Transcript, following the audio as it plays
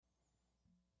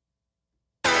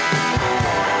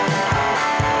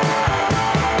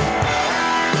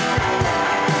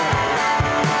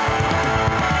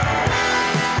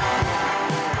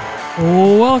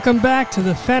welcome back to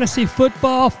the Fantasy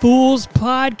Football Fools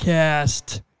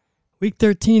podcast. Week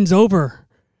 13's over.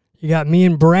 You got me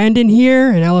and Brandon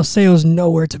here, and Eliseo's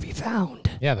nowhere to be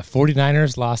found. Yeah, the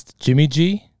 49ers lost Jimmy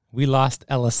G. We lost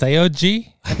Eliseo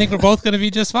G. I think we're both going to be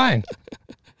just fine.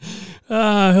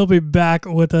 He'll be back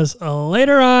with us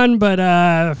later on,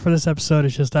 but for this episode,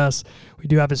 it's just us. We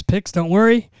do have his picks, don't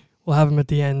worry. We'll have him at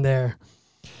the end there.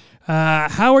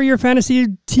 How are your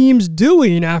fantasy teams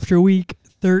doing after week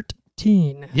 13?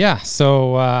 Yeah,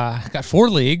 so I got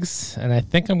 4 leagues, and I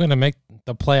think I'm going to make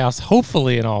the playoffs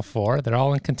hopefully in all 4. They're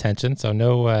all in contention, so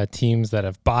no teams that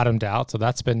have bottomed out, so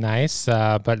that's been nice,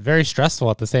 but very stressful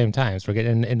at the same time. So we're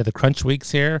getting into the crunch weeks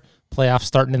here, playoffs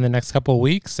starting in the next couple of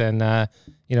weeks, and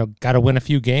got to win a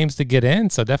few games to get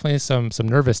in, so definitely some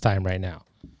nervous time right now.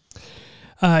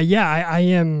 I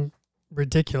am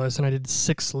ridiculous, and I did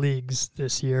 6 leagues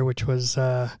this year, which was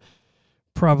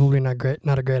probably not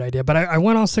a great idea. But I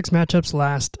won all 6 matchups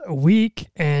last week,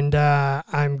 and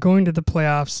I'm going to the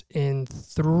playoffs in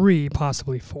 3,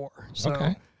 possibly 4. So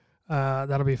okay.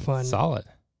 That'll be fun. Solid.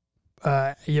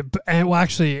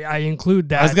 Actually, I include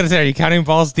that. I was gonna say, are you counting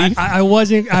balls deep? I was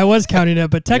counting it,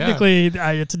 but technically,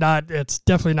 it's not. It's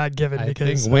definitely not given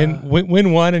because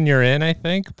win one and you're in. I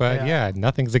think, but yeah,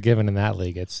 nothing's a given in that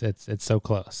league. It's so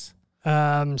close.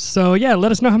 So yeah,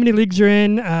 let us know how many leagues you're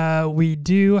in. We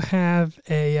do have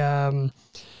a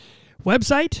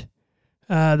website,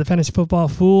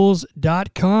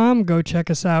 thefantasyfootballfools.com. Go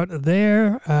check us out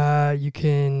there. You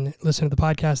can listen to the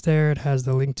podcast there. It has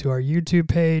the link to our YouTube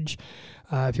page.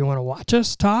 If you want to watch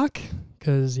us talk,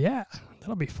 because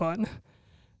that'll be fun.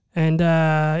 And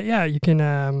you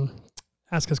can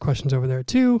ask us questions over there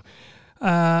too.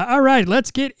 All right,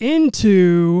 let's get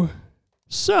into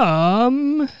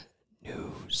some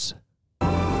news.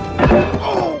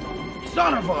 Oh,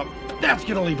 son of a... That's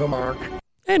going to leave a mark.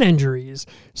 And injuries.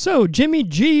 So, Jimmy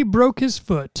G broke his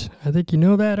foot. I think you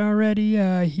know that already.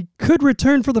 He could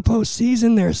return for the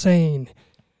postseason, they're saying.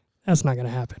 That's not going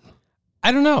to happen.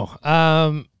 I don't know.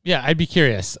 I'd be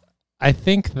curious. I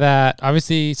think that,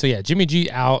 obviously, Jimmy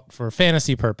G out for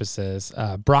fantasy purposes.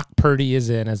 Brock Purdy is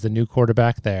in as the new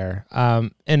quarterback there.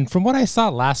 And from what I saw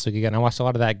last week, again, I watched a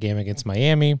lot of that game against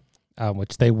Miami,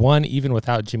 which they won even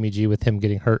without Jimmy G, with him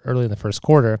getting hurt early in the first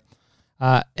quarter.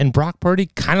 And Brock Purdy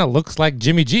kind of looks like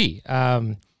Jimmy G.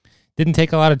 Didn't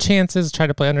take a lot of chances, tried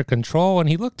to play under control, and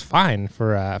he looked fine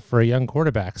for a young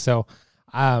quarterback. So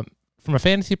from a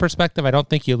fantasy perspective, I don't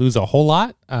think you lose a whole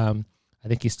lot. I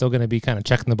think he's still going to be kind of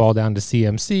checking the ball down to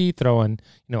CMC, throwing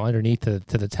underneath to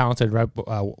the talented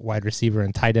wide receiver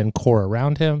and tight end core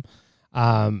around him.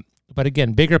 But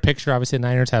again, bigger picture, obviously the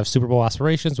Niners have Super Bowl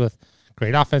aspirations with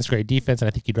great offense, great defense, and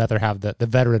I think you'd rather have the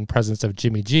veteran presence of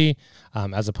Jimmy G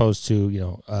as opposed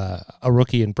to a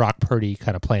rookie and Brock Purdy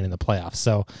kind of playing in the playoffs.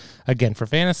 So again, for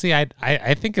fantasy,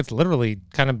 I think it's literally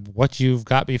kind of what you've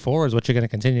got before is what you're going to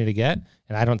continue to get,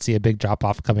 and I don't see a big drop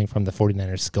off coming from the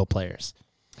 49ers skill players.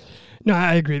 No,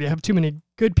 I agree. They have too many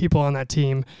good people on that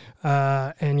team,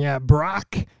 and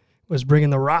Brock was bringing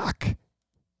the rock.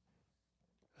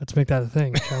 Let's make that a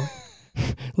thing, shall we?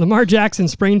 Lamar Jackson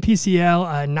sprained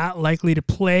PCL, not likely to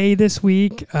play this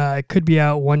week. It could be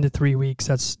out 1 to 3 weeks.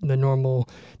 That's the normal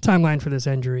timeline for this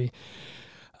injury.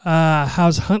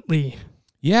 How's Huntley?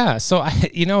 Yeah, so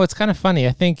it's kind of funny.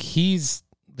 I think he's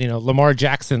Lamar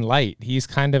Jackson light. He's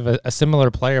kind of a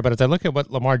similar player, but as I look at what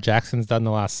Lamar Jackson's done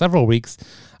the last several weeks,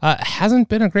 hasn't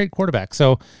been a great quarterback.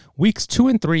 So weeks 2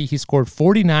 and 3, he scored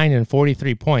 49 and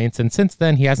 43 points, and since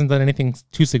then he hasn't done anything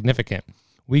too significant.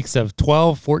 Weeks of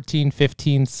 12, 14,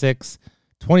 15, 6,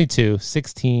 22,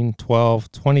 16,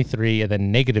 12, 23, and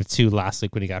then -2 last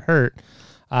week when he got hurt.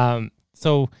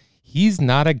 So he's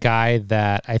not a guy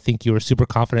that I think you were super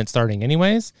confident starting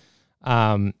anyways.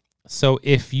 So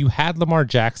if you had Lamar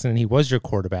Jackson and he was your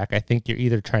quarterback, I think you're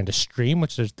either trying to stream,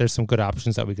 which there's some good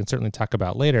options that we can certainly talk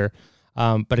about later.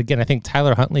 But again, I think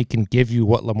Tyler Huntley can give you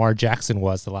what Lamar Jackson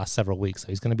was the last several weeks. So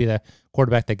he's going to be the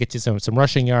quarterback that gets you some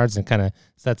rushing yards and kind of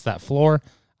sets that floor.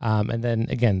 And then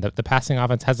again, the passing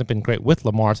offense hasn't been great with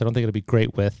Lamar, so I don't think it'll be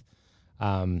great with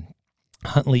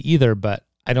Huntley either. But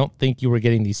I don't think you were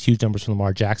getting these huge numbers from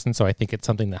Lamar Jackson, so I think it's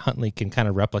something that Huntley can kind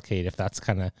of replicate if that's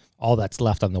kind of all that's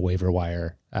left on the waiver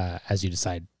wire as you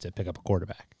decide to pick up a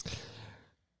quarterback.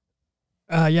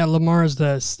 Lamar is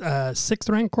the 6th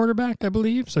ranked quarterback, I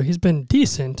believe. So he's been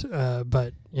decent,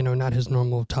 but not his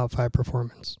normal top 5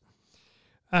 performance.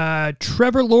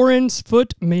 Trevor Lawrence's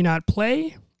foot may not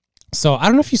play. So I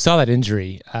don't know if you saw that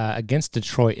injury against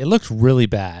Detroit. It looked really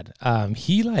bad.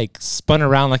 He spun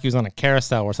around like he was on a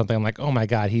carousel or something. I'm like, oh my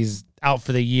God, he's out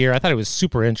for the year. I thought he was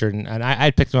super injured, and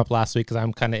I picked him up last week because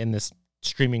I'm kind of in this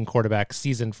streaming quarterback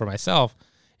season for myself.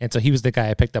 And so he was the guy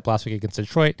I picked up last week against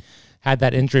Detroit. Had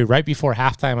that injury right before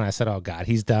halftime, and I said, oh, God,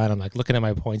 he's done. I'm like looking at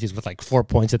my points. He's with like 4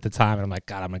 points at the time, and I'm like,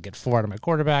 God, I'm going to get 4 out of my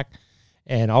quarterback.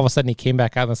 And all of a sudden he came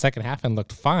back out in the second half and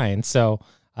looked fine. So,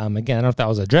 again, I don't know if that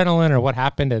was adrenaline or what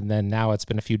happened, and then now it's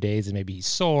been a few days and maybe he's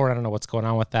sore. I don't know what's going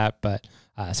on with that, but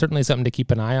certainly something to keep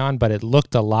an eye on, but it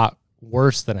looked a lot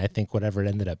worse than I think whatever it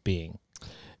ended up being.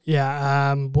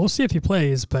 Yeah, we'll see if he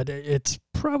plays, but it's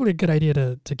probably a good idea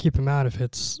to keep him out if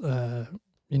it's a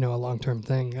long-term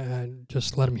thing.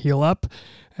 Just let him heal up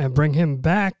and bring him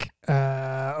back.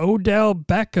 Odell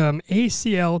Beckham,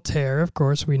 ACL tear, of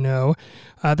course, we know.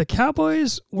 The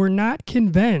Cowboys were not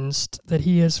convinced that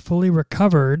he has fully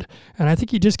recovered, and I think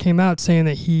he just came out saying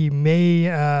that he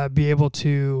may be able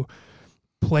to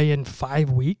play in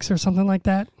 5 weeks or something like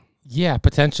that. Yeah,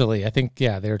 potentially. I think,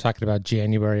 they were talking about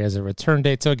January as a return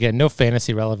date. So, again, no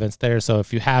fantasy relevance there. So,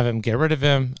 if you have him, get rid of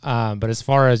him. But as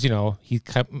far as, he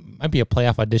might be a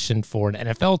playoff audition for an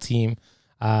NFL team.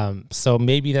 So,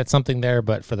 maybe that's something there.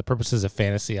 But for the purposes of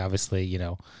fantasy, obviously,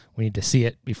 we need to see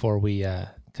it before we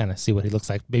kind of see what he looks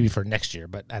like, maybe for next year.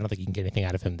 But I don't think you can get anything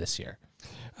out of him this year.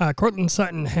 Cortland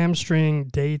Sutton, hamstring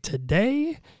day to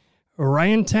day.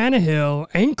 Ryan Tannehill,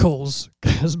 ankles,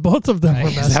 because both of them were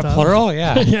messed up. Is that plural?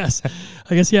 Yeah. Yes.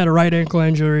 I guess he had a right ankle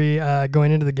injury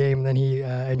going into the game, and then he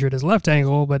injured his left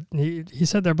ankle, but he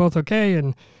said they're both okay,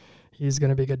 and he's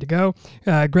going to be good to go.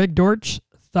 Greg Dortch,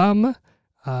 thumb,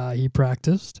 he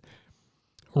practiced.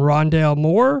 Rondale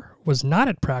Moore was not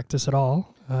at practice at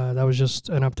all. That was just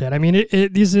an update. I mean,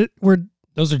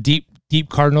 those are deep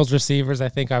Cardinals receivers. I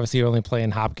think obviously you're only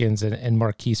playing Hopkins and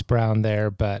Marquise Brown there,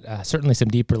 but certainly some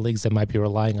deeper leagues that might be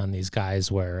relying on these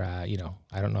guys where,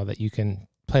 I don't know that you can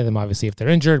play them obviously if they're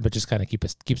injured, but just kind of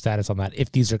keep status on that if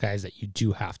these are guys that you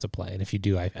do have to play. And if you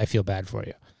do, I feel bad for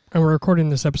you. And we're recording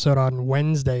this episode on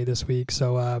Wednesday this week.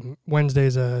 So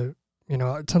Wednesday's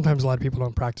sometimes a lot of people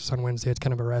don't practice on Wednesday. It's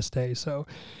kind of a rest day. So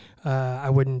I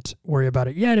wouldn't worry about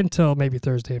it yet until maybe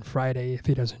Thursday and Friday if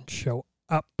he doesn't show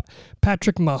up.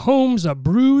 Patrick Mahomes, a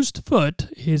bruised foot.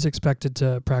 He's expected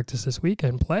to practice this week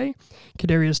and play.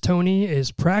 Kadarius Toney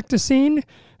is practicing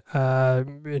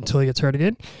until he gets hurt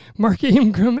again. Mark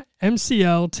Ingram,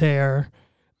 MCL tear.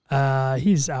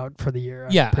 He's out for the year.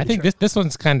 Yeah, I think this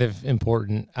one's kind of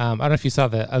important. I don't know if you saw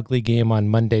the ugly game on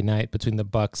Monday night between the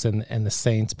Bucs and the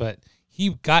Saints, but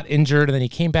he got injured and then he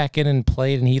came back in and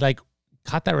played, and he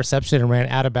caught that reception and ran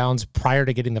out of bounds prior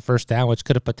to getting the first down, which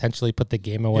could have potentially put the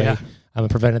game away and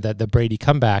prevented the Brady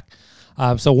comeback.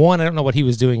 So one, I don't know what he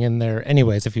was doing in there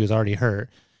anyways if he was already hurt.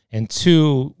 And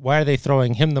two, why are they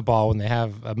throwing him the ball when they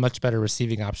have a much better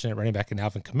receiving option at running back in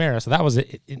Alvin Kamara? So that was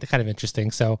kind of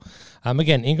interesting. So,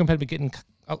 again, Ingram had been getting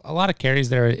a lot of carries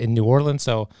there in New Orleans.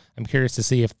 So I'm curious to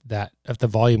see if the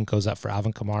volume goes up for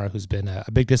Alvin Kamara, who's been a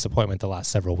big disappointment the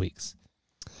last several weeks.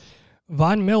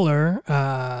 Von Miller,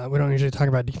 we don't usually talk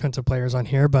about defensive players on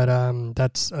here, but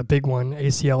that's a big one,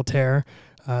 ACL tear.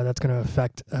 That's going to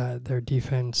affect their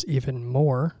defense even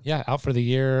more. Yeah, out for the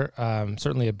year.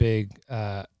 Certainly a big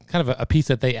kind of a piece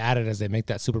that they added as they make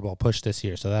that Super Bowl push this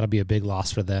year. So that'll be a big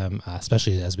loss for them,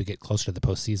 especially as we get closer to the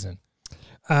postseason.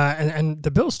 And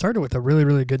the Bills started with a really,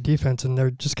 really good defense, and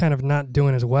they're just kind of not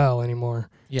doing as well anymore.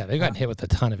 Yeah, they've gotten hit with a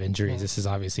ton of injuries. This is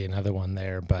obviously another one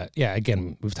there. But, yeah,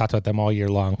 again, we've talked about them all year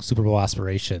long, Super Bowl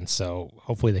aspirations. So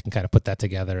hopefully they can kind of put that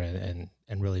together and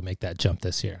really make that jump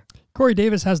this year. Corey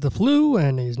Davis has the flu,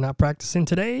 and he's not practicing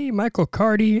today. Michael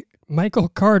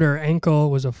Carter,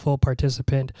 ankle, was a full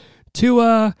participant.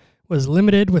 Tua was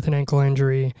limited with an ankle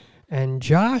injury. And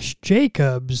Josh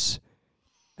Jacobs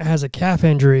has a calf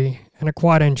injury and a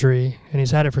quad injury, and he's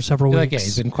had it for several weeks. Yeah,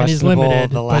 he's been questionable and he's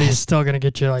limited, the last but he's still going to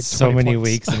get you so many points.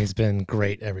 weeks, and he's been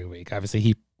great every week.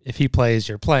 Obviously, if he plays,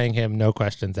 you're playing him, no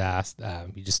questions asked.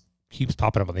 He just keeps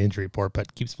popping up on the injury report,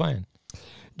 but keeps playing.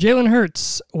 Jalen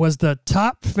Hurts was the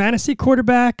top fantasy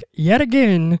quarterback yet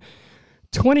again.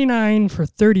 29 for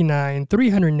 39,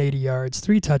 380 yards,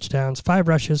 3 touchdowns, 5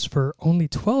 rushes for only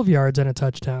 12 yards and a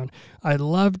touchdown. I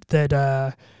loved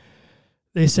that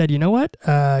they said, you know what,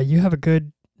 you have a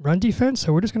good run defense,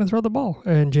 so we're just going to throw the ball.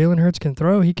 And Jalen Hurts can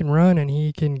throw, he can run, and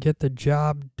he can get the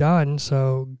job done.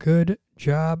 So good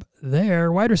job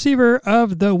there. Wide receiver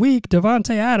of the week,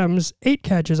 Devontae Adams, 8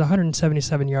 catches,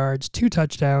 177 yards, 2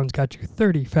 touchdowns, got you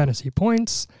 30 fantasy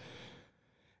points.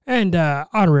 And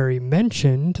honorary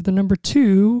mention to the number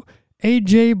 2,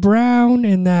 A.J. Brown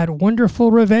in that wonderful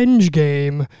revenge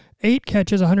game. 8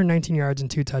 catches, 119 yards,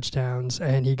 and 2 touchdowns,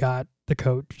 and he got the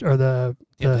coach or the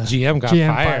GM got GM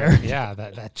fired. Yeah,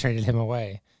 that traded him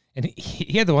away. And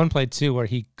he had the one play too where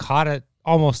he caught it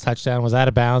almost touchdown, was out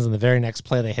of bounds, and the very next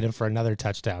play they hit him for another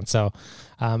touchdown. So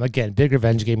again, big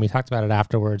revenge game. We talked about it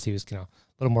afterwards. He was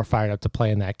little more fired up to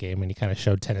play in that game, and he kind of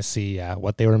showed Tennessee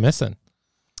what they were missing.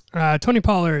 Tony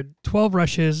Pollard, 12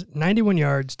 rushes, 91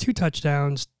 yards, 2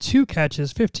 touchdowns, 2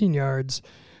 catches, 15 yards.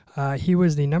 He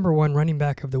was the number 1 running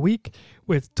back of the week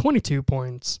with 22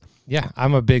 points. Yeah,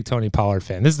 I'm a big Tony Pollard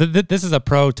fan. This is a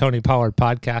pro Tony Pollard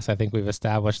podcast. I think we've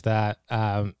established that.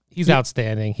 He's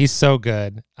outstanding. He's so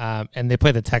good. And they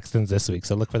play the Texans this week,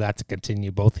 so look for that to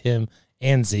continue. Both him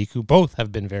and Zeke, who both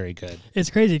have been very good. It's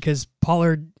crazy because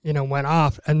Pollard, went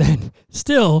off, and then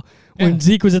still, when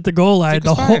Zeke was at the goal line,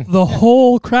 the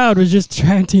whole crowd was just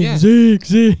chanting, Zeke,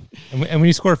 Zeke. And when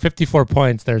you score 54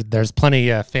 points, there's plenty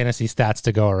of fantasy stats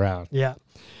to go around. Yeah.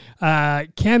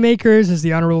 Cam Akers is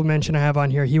the honorable mention I have on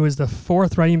here. He was the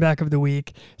 4th running back of the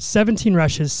week, 17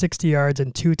 rushes, 60 yards,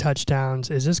 and 2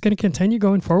 touchdowns. Is this going to continue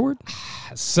going forward?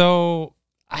 So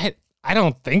I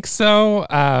don't think so.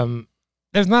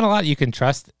 There's not a lot you can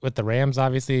trust with the Rams.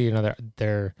 Obviously,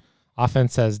 their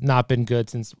offense has not been good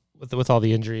since with all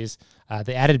the injuries.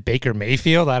 They added Baker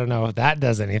Mayfield. I don't know if that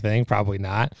does anything. Probably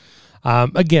not.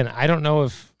 Again, I don't know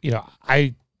if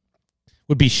I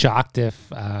would be shocked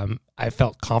if I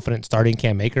felt confident starting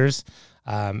Cam Akers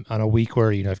on a week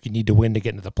where if you need to win to get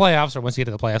into the playoffs, or once you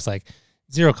get to the playoffs, like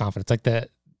zero confidence. Like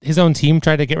his own team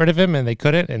tried to get rid of him and they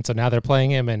couldn't, and so now they're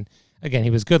playing him. And again, he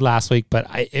was good last week, but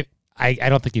I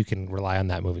don't think you can rely on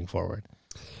that moving forward.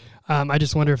 I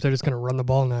just wonder if they're just going to run the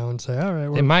ball now and say, all right,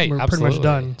 we're pretty much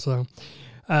done. So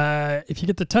if you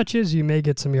get the touches, you may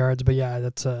get some yards, but yeah,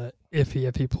 that's a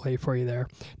iffy play for you there.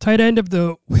 Tight end of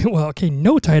the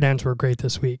no tight ends were great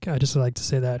this week. I just like to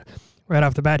say that right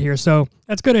off the bat here. So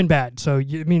that's good and bad. So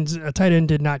it means a tight end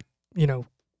did not,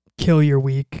 kill your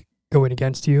week going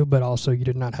against you, but also you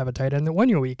did not have a tight end that won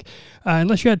your week.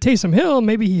 Unless you had Taysom Hill,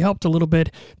 maybe he helped a little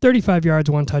bit. 35 yards,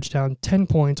 1 touchdown, 10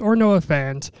 points. Or Noah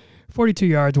Fant, 42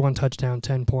 yards, 1 touchdown,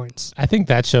 10 points. I think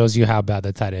that shows you how bad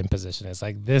the tight end position is.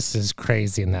 Like, this is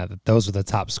crazy in that those are the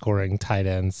top scoring tight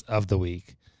ends of the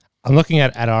week. I'm looking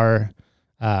at our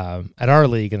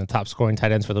league, and the top scoring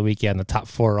tight ends for the weekend, the top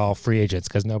 4 are all free agents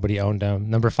because nobody owned them.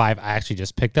 Number 5 I actually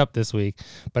just picked up this week,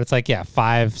 but it's like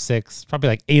 5, 6, probably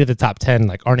like 8 of the top 10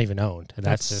 like aren't even owned. And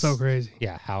that's just so crazy.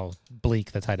 Yeah, how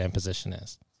bleak the tight end position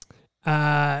is.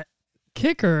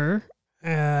 Kicker,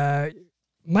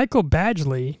 Michael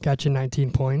Badgley got you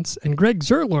 19 points, and Greg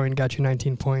Zerloin got you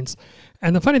 19 points.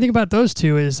 And the funny thing about those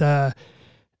two is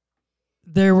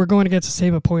they were going against the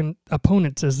same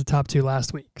opponents as the top 2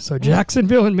 last week. So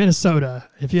Jacksonville and Minnesota,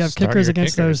 if you have kickers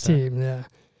against those teams. Yeah.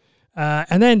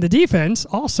 And then the defense,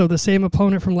 also the same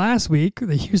opponent from last week.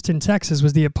 The Houston Texans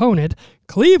was the opponent.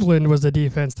 Cleveland was the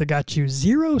defense that got you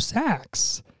 0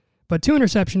 sacks. But 2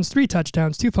 interceptions, 3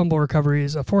 touchdowns, 2 fumble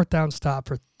recoveries, a 4th down stop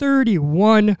for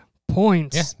 31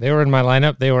 points. Yeah, they were in my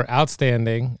lineup. They were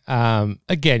outstanding.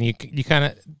 Again,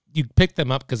 you picked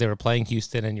them up because they were playing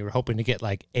Houston, and you were hoping to get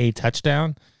like a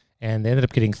touchdown, and they ended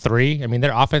up getting 3. I mean,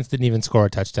 their offense didn't even score a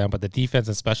touchdown, but the defense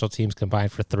and special teams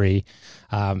combined for 3.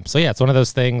 So yeah, it's one of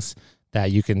those things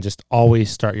that you can just always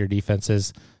start your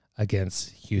defenses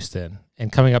against Houston.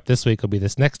 And coming up this week will be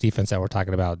this next defense that we're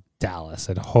talking about, Dallas.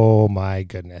 And oh my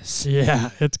goodness.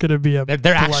 Yeah, it's going to be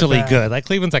they're actually good. Like,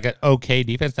 Cleveland's like an okay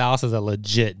defense. Dallas is a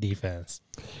legit defense.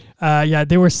 Yeah,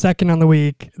 they were second on the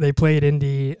week. They played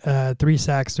Indy, 3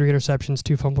 sacks, 3 interceptions,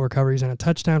 2 fumble recoveries, and a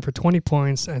touchdown for 20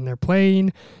 points. And they're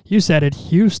playing, you said it,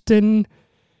 Houston.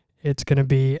 It's going to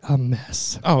be a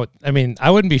mess. Oh, I mean,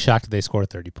 I wouldn't be shocked if they score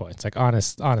 30 points. Like,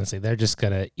 honestly, they're just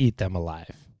going to eat them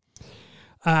alive.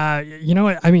 You know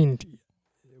what? I mean,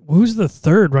 who's the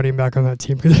 3rd running back on that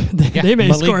team? They may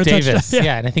Malik score a Davis. touchdown.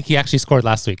 Yeah, and I think he actually scored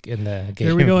last week in the game.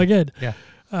 There we go again. Yeah.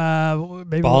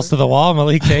 Maybe Balls to the wall,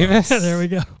 Malik Davis. There we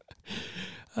go.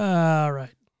 All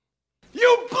right.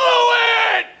 You blew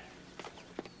it!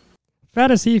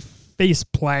 Fantasy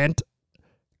faceplant.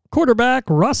 Quarterback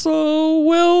Russell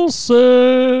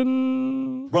Wilson.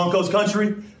 Broncos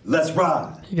country, let's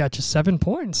ride. He got you 7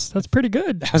 points. That's pretty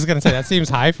good. I was going to say, that seems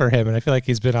high for him, and I feel like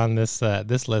he's been on this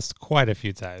list quite a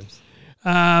few times.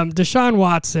 Deshaun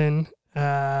Watson,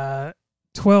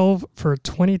 12 for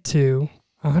 22,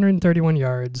 131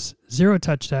 yards, 0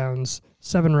 touchdowns,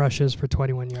 7 rushes for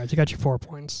 21 yards. He got you 4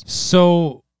 points.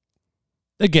 So,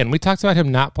 again, we talked about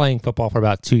him not playing football for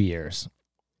about 2 years,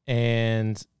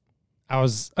 and I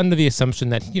was under the assumption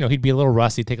that, he'd be a little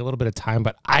rusty, take a little bit of time,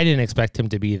 but I didn't expect him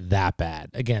to be that bad.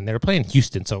 Again, they were playing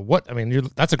Houston, so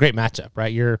that's a great matchup,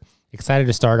 right? You're excited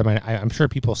to start him. I'm sure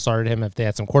people started him if they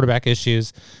had some quarterback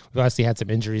issues. We've obviously had some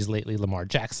injuries lately. Lamar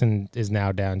Jackson is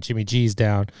now down. Jimmy G's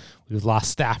down. We've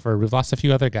lost Stafford. We've lost a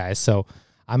few other guys. So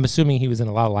I'm assuming he was in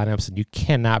a lot of lineups, and you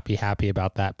cannot be happy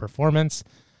about that performance.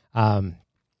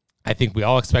 I think we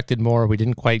all expected more. We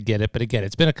didn't quite get it. But again,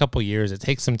 it's been a couple years. It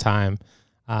takes some time.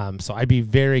 So I'd be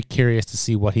very curious to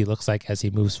see what he looks like as he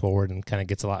moves forward and kind of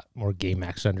gets a lot more game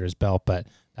action under his belt. But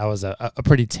that was a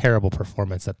pretty terrible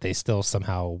performance that they still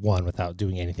somehow won without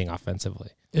doing anything offensively.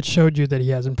 It showed you that he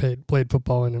hasn't played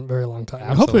football in a very long time.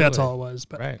 Absolutely. Hopefully that's all it was.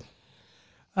 But Right.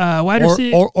 Wide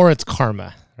receiver. Or it's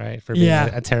karma, right? For being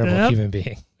a terrible human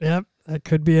being. Yep, that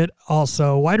could be it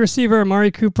also. Wide receiver,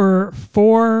 Amari Cooper,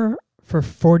 4 for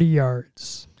 40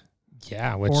 yards.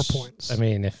 Yeah, which 4 points. I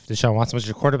mean, if Deshaun Watson was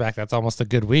your quarterback, that's almost a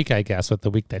good week, I guess, with the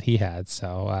week that he had.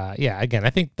 So again, I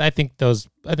think both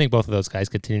of those guys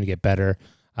continue to get better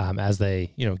as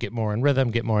they get more in rhythm,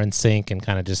 get more in sync, and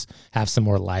kind of just have some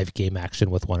more live game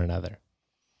action with one another.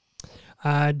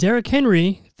 Derrick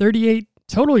Henry, 38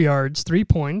 total yards, 3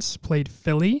 points, played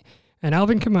Philly, and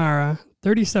Alvin Kamara,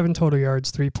 37 total yards,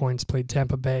 3 points, played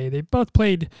Tampa Bay. They both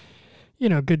played,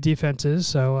 good defenses,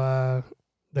 so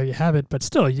there you have it. But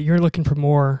still, you're looking for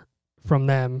more from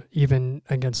them, even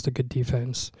against a good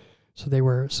defense. So they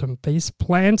were some face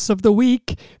plants of the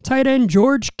week. Tight end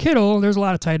George Kittle. There's a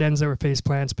lot of tight ends that were face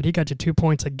plants, but he got you 2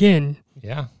 points again.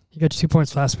 Yeah. He got you 2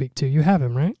 points last week, too. You have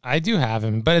him, right? I do have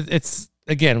him, but it's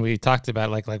again, we talked about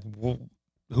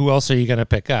who else are you going to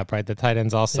pick up, right? The tight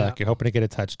ends all suck. Yeah. You're hoping to get a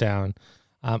touchdown.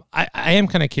 I am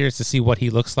kind of curious to see what he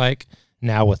looks like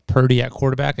now with Purdy at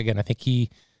quarterback. Again, I think he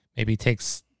maybe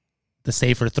takes the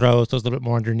safer throws a little bit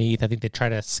more underneath. I think they try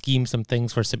to scheme some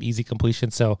things for some easy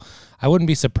completion. So I wouldn't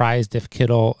be surprised if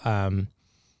Kittle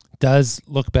does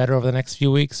look better over the next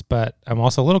few weeks, but I'm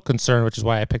also a little concerned, which is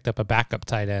why I picked up a backup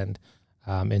tight end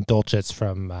in Dulcich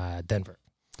from Denver.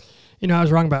 I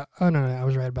was wrong about... Oh, no, I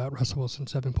was right about Russell Wilson,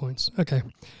 7 points. Okay.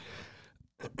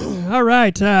 All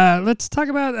right. Let's talk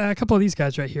about a couple of these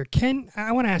guys right here.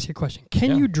 I want to ask you a question.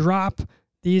 Can you drop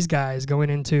these guys going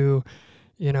into,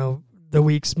 the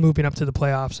weeks moving up to the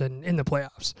playoffs and in the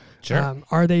playoffs? Sure.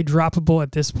 Are they droppable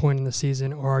at this point in the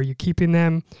season, or are you keeping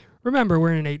them? Remember,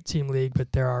 we're in an 8-team league,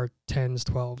 but there are 10s,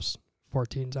 12s,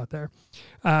 14s out there.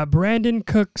 Brandon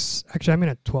Cooks... Actually, I'm in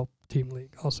a 12-team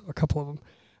league, also, a couple of them.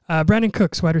 Brandon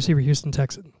Cooks, wide receiver, Houston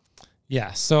Texans.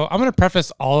 Yeah, so I'm going to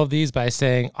preface all of these by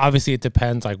saying, obviously, it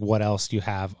depends what else you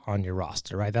have on your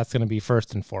roster, right? That's going to be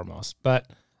first and foremost.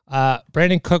 But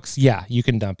Brandon Cooks, you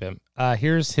can dump him.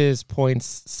 Here's his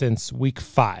points since week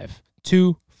 5.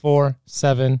 2, 4,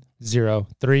 7, 0,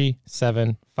 3,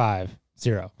 7, 5,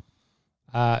 0.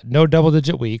 No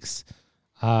double-digit weeks.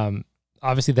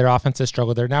 Obviously, their offense has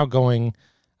struggled. They're now going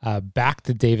back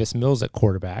to Davis Mills at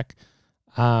quarterback.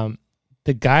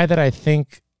 The guy that I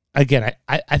think, again,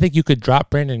 I think you could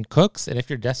drop Brandon Cooks, and if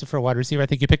you're desperate for a wide receiver, I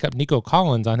think you pick up Nico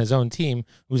Collins on his own team,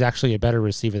 who's actually a better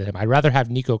receiver than him. I'd rather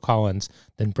have Nico Collins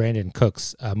than Brandon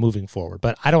Cooks moving forward,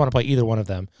 but I don't want to play either one of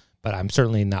them, but I'm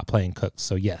certainly not playing Cooks,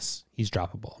 so yes, he's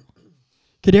droppable.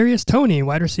 Kadarius Toney,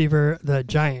 wide receiver, the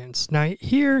Giants. Now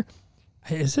here,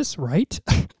 is this right?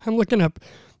 I'm looking up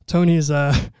Toney's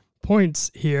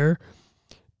points here,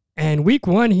 and week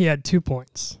 1 he had 2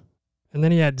 points. And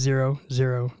then he had 0,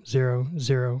 0, 0,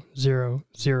 0, 0,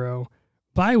 0.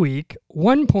 Bye week,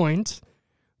 1 point,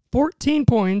 14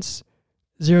 points,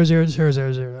 0, 0, 0,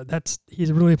 0, 0.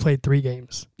 He's really played 3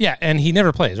 games. Yeah, and he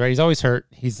never plays, right? He's always hurt.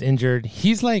 He's injured.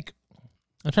 He's like,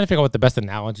 I'm trying to figure out what the best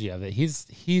analogy of it.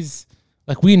 He's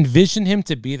like, we envision him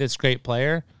to be this great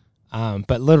player,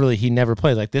 but literally he never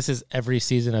plays. Like, this is every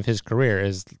season of his career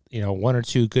is, 1 or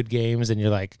 2 good games, and you're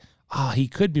like, he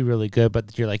could be really good,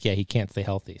 but you're like, he can't stay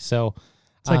healthy. So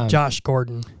it's like Josh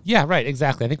Gordon. Yeah, right,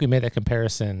 exactly. I think we made that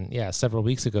comparison, several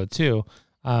weeks ago too.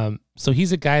 So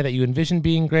he's a guy that you envision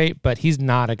being great, but he's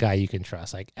not a guy you can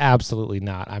trust. Like, absolutely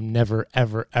not. I'm never,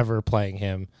 ever, ever playing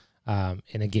him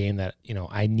in a game that,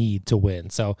 I need to win.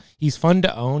 So he's fun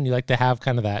to own. You like to have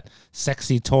kind of that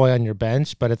sexy toy on your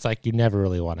bench, but it's like you never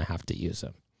really want to have to use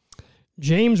him.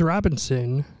 James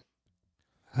Robinson,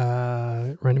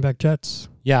 running back Jets.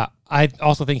 Yeah, I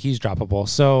also think he's droppable.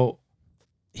 So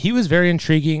he was very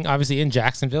intriguing. Obviously, in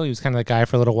Jacksonville, he was kind of the guy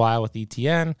for a little while with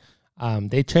ETN.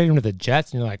 They traded him to the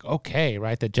Jets, and you're like, okay,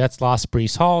 right? The Jets lost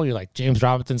Breece Hall. You're like, James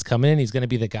Robinson's coming in. He's going to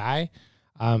be the guy.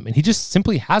 And he just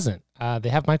simply hasn't. They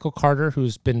have Michael Carter,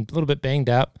 who's been a little bit banged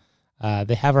up.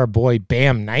 They have our boy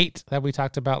Bam Knight that we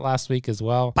talked about last week as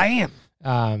well. Bam!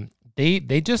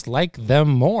 They just like them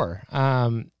more.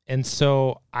 And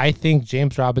so I think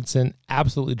James Robinson,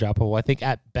 absolutely droppable. I think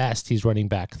at best he's running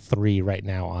back 3 right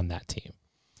now on that team.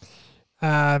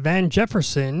 Van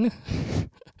Jefferson.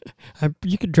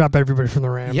 You could drop everybody from the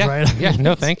Rams, right? Yeah,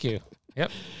 no, thank you.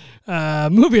 Yep.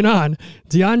 Moving on.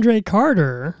 DeAndre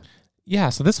Carter. Yeah,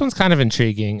 so this one's kind of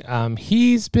intriguing.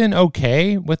 He's been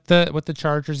okay with the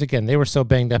Chargers. Again, they were so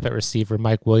banged up at receiver.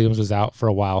 Mike Williams was out for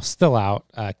a while, still out.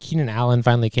 Keenan Allen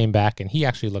finally came back, and he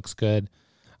actually looks good.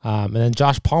 And then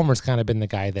Josh Palmer's kind of been the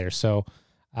guy there. So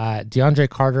DeAndre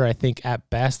Carter, I think, at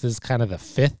best is kind of the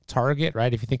fifth target,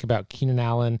 right? If you think about Keenan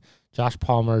Allen, Josh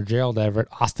Palmer, Gerald Everett,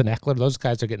 Austin Eckler, those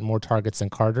guys are getting more targets than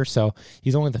Carter. So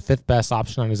he's only the fifth best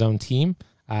option on his own team.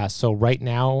 So right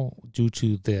now, due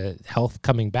to the health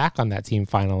coming back on that team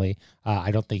finally,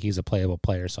 I don't think he's a playable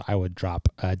player. So I would drop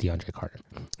DeAndre Carter.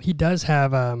 He does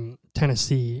have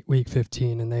Tennessee week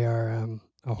 15, and they are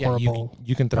a horrible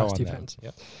you can throw on defense.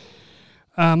 Them.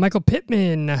 Yep. Michael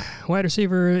Pittman, wide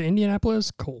receiver, Indianapolis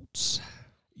Colts.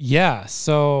 Yeah,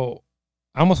 so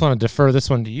I almost want to defer this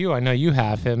one to you. I know you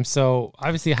have him. So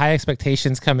obviously high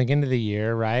expectations coming into the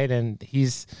year, right? And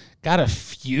he's got a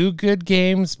few good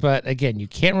games, but again, you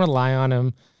can't rely on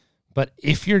him. But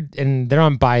and they're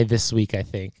on bye this week, I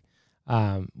think,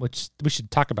 which we should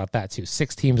talk about that too.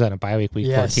 6 teams on a bye week,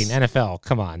 week 14. NFL,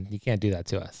 come on. You can't do that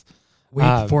to us.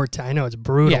 Week 14. I know it's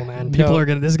brutal, man. This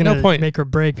is going to make or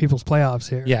break people's playoffs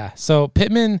here. Yeah. So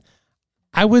Pittman,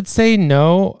 I would say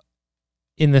no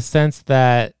in the sense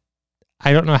that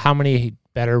I don't know how many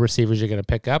better receivers you're going to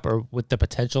pick up or with the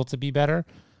potential to be better.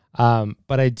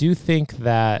 But I do think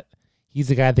that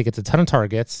he's a guy that gets a ton of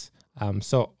targets.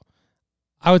 So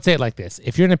I would say it like this.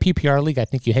 If you're in a PPR league, I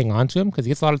think you hang on to him because he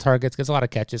gets a lot of targets, gets a lot of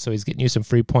catches, so he's getting you some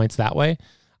free points that way.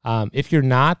 If you're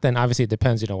not, then obviously it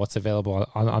depends, what's available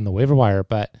on the waiver wire.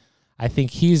 But I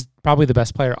think he's probably the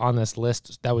best player on this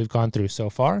list that we've gone through so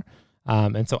far.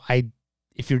 And so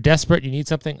if you're desperate, you need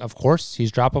something, of course,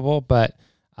 he's droppable. But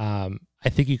I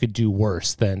think you could do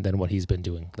worse than what he's been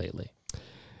doing lately.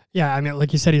 Yeah, I mean,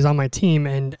 like you said, he's on my team,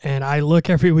 and I look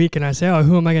every week and I say, oh,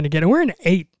 who am I going to get? And we're in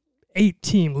an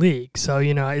 8-team league, so,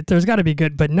 there's got to be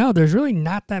good. But no, there's really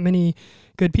not that many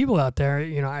good people out there.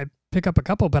 I pick up a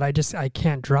couple, but I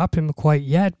can't drop him quite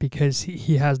yet because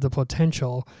he has the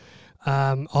potential.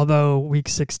 Although week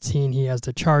 16, he has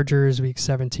the Chargers. Week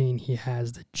 17, he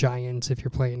has the Giants if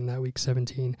you're playing that week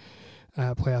 17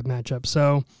 playoff matchup.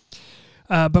 So,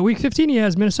 but week 15, he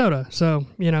has Minnesota. So,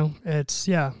 let's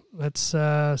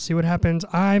see what happens.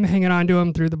 I'm hanging on to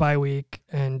him through the bye week,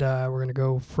 and we're going to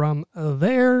go from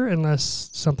there unless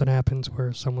something happens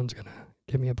where someone's going to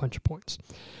give me a bunch of points.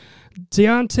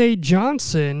 Deontay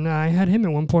Johnson, I had him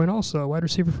at one point also, wide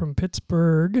receiver from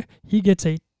Pittsburgh. He gets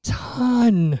a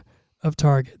ton of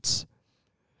targets.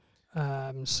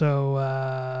 But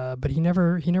he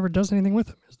never does anything with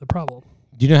them is the problem.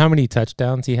 Do you know how many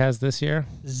touchdowns he has this year?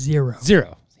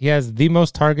 0. He has the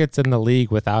most targets in the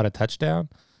league without a touchdown.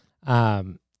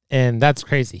 And that's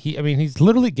crazy. He's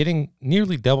literally getting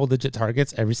nearly double-digit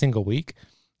targets every single week.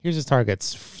 Here's his targets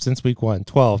since week 1,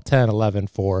 12, 10, 11,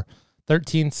 4,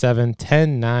 13, 7,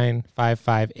 10, 9, 5,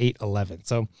 5, 8, 11.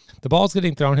 So the ball's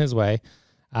getting thrown his way.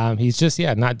 He's just,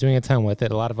 not doing a ton with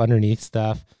it. A lot of underneath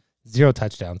stuff. 0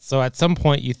 touchdowns. So at some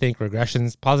point you think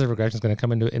positive regression is going to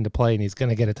come into play and he's going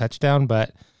to get a touchdown.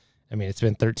 But, it's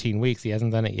been 13 weeks. He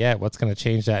hasn't done it yet. What's going to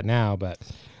change that now? But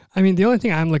the only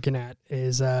thing I'm looking at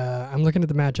is I'm looking at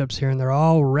the matchups here, and they're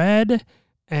all red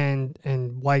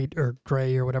and white or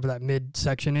gray or whatever that mid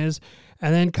section is.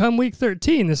 And then come week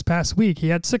 13, this past week, he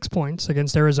had 6 points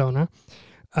against Arizona,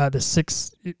 the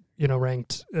 6th,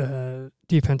 ranked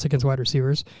defense against wide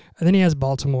receivers. And then he has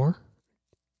Baltimore,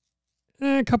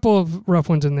 a couple of rough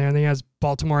ones in there, and then he has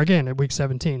Baltimore again at week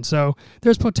 17. So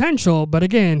there's potential, but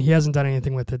again, he hasn't done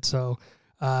anything with it. So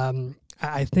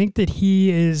I think that he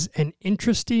is an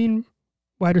interesting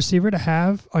wide receiver to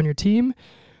have on your team,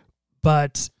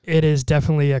 but it is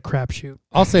definitely a crapshoot.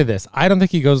 I'll say this. I don't think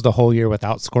he goes the whole year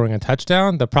without scoring a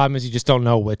touchdown. The problem is you just don't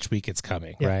know which week it's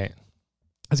coming, right?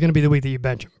 It's going to be the week that you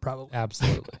bench him, probably.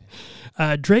 Absolutely.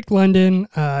 Drake London,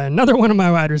 another one of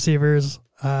my wide receivers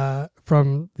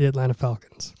from the Atlanta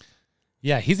Falcons.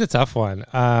 Yeah, he's a tough one.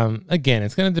 Again,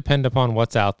 it's going to depend upon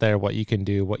what's out there, what you can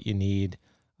do, what you need.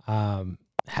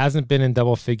 Hasn't been in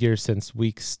double figures since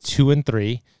weeks 2 and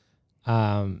 3.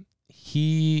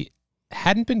 He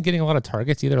hadn't been getting a lot of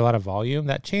targets either, a lot of volume.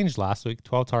 That changed last week.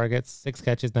 12 targets, 6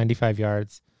 catches, 95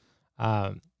 yards.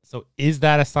 So is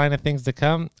that a sign of things to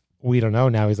come? We don't know.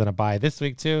 Now he's on a bye this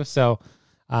week too. So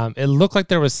it looked like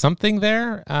there was something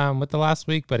there with the last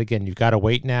week. But again, you've got to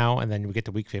wait now. And then we get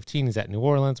to week 15. He's at New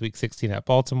Orleans. Week 16 at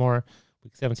Baltimore.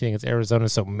 Week 17 against Arizona.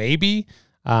 So maybe.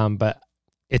 But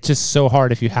it's just so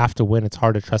hard if you have to win. It's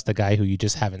hard to trust a guy who you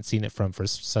just haven't seen it from for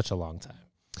such a long time.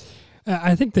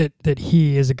 I think that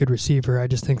he is a good receiver. I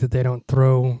just think that they don't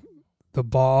throw the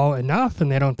ball enough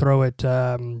and they don't throw it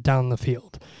down the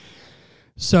field.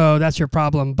 So that's your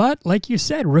problem. But like you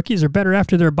said, rookies are better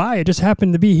after their bye. It just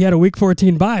happened to be he had a Week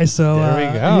 14 bye, so There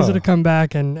we go. he's going to come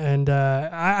back. And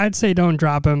I'd say don't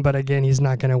drop him, but again, he's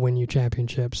not going to win you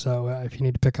championships. So if you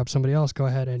need to pick up somebody else, go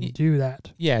ahead and do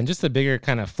that. Yeah, and just a bigger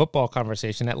kind of football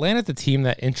conversation. Atlanta's the team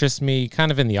that interests me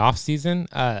kind of in the offseason.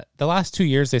 The last 2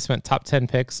 years, they spent top 10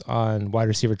 picks on wide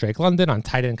receiver Drake London, on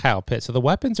tight end Kyle Pitts. So the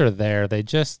weapons are there. They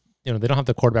just, they don't have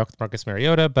the quarterback with Marcus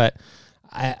Mariota, but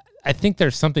I think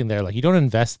there's something there. Like, you don't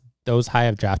invest those high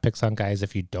of draft picks on guys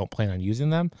if you don't plan on using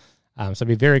them. So I'd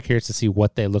be very curious to see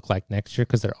what they look like next year,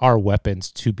 because there are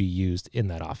weapons to be used in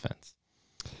that offense.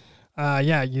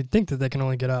 Yeah, you'd think that they can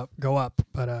only go up,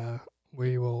 but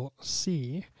we will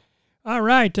see. All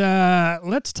right,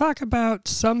 let's talk about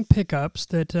some pickups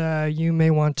that you may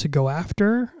want to go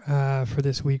after for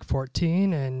this Week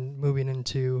 14 and moving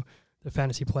into the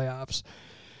fantasy playoffs.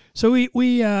 So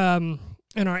we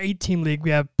in our 8-team league,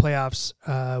 we have playoffs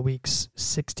weeks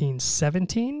 16,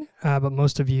 17, but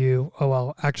most of you,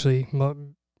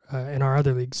 in our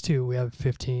other leagues too, we have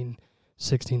 15,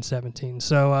 16, 17.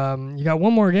 So you got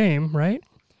one more game, right?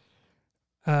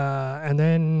 And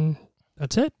then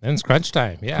that's it. Then it's crunch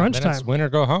time. Yeah, crunch then time. It's win or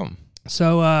go home.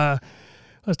 So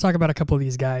let's talk about a couple of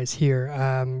these guys here.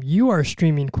 You are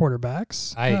streaming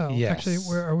quarterbacks. Yes. Actually,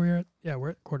 where are we at? Yeah, we're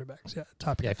at quarterbacks. Yeah,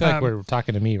 top. Yeah, I feel like we're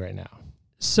talking to me right now.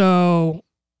 So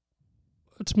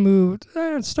let's move.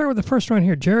 Let's start with the first one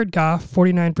here. Jared Goff,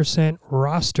 49%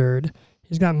 rostered.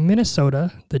 He's got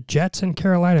Minnesota, the Jets, and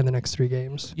Carolina in the next 3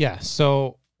 games. Yeah,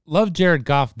 so love Jared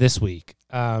Goff this week.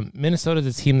 Minnesota's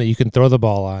a team that you can throw the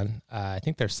ball on. I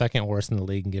think they're second worst in the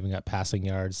league in giving up passing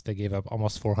yards. They gave up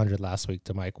almost 400 last week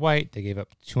to Mike White. They gave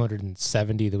up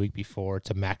 270 the week before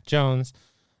to Mac Jones.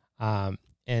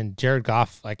 And Jared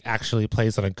Goff actually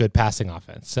plays on a good passing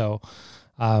offense. So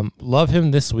love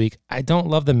him this week. I don't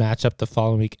love the matchup the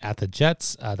following week at the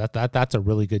Jets. That's a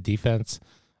really good defense.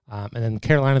 And then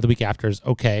Carolina the week after is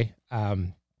okay.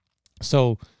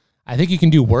 So I think you can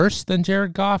do worse than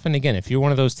Jared Goff. And again, if you're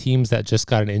one of those teams that just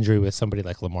got an injury with somebody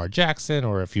like Lamar Jackson,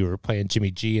 or if you were playing Jimmy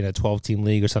G in a 12-team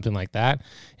league or something like that,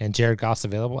 and Jared Goff's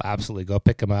available, absolutely go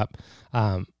pick him up.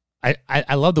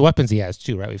 I love the weapons he has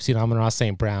too, right? We've seen Amon-Ra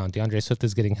St. Brown. DeAndre Swift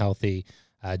is getting healthy.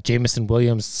 Jamison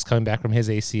Williams is coming back from his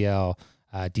ACL.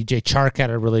 DJ Chark had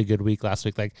a really good week last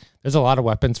week. There's a lot of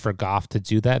weapons for Goff to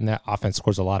do that, and that offense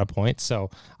scores a lot of points. So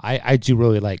I do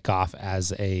really like Goff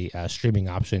as a streaming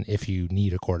option if you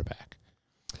need a quarterback.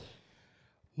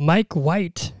 Mike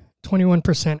White,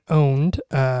 21% owned.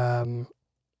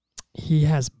 He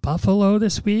has Buffalo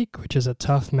this week, which is a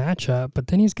tough matchup, but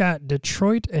then he's got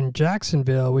Detroit and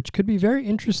Jacksonville, which could be very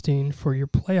interesting for your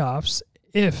playoffs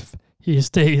if he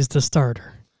stays the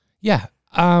starter. Yeah.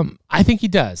 I think he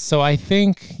does. So I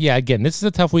think, again, this is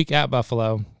a tough week at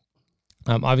Buffalo.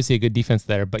 Obviously a good defense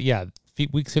there, but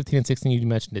weeks 15 and 16, you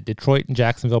mentioned it. Detroit and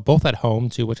Jacksonville, both at home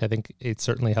too, which I think it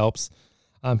certainly helps.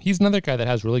 He's another guy that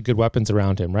has really good weapons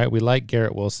around him, right? We like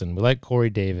Garrett Wilson. We like Corey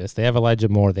Davis. They have Elijah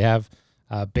Moore. They have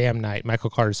Bam Knight, Michael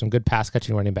Carter, some good pass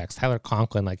catching running backs. Tyler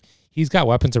Conklin, he's got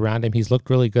weapons around him. He's looked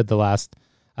really good the last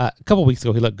a couple weeks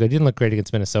ago. He looked good. He didn't look great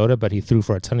against Minnesota, but he threw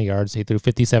for a ton of yards. He threw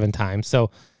 57 times. So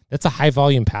that's a high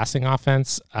volume passing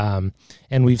offense.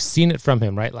 And we've seen it from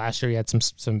him, right? Last year he had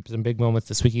some big moments.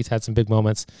 This week he's had some big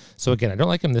moments. So again, I don't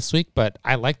like him this week, but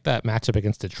I like that matchup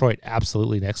against Detroit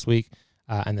absolutely next week.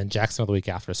 And then Jacksonville the week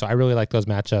after. So I really like those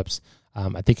matchups.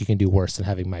 I think you can do worse than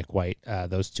having Mike White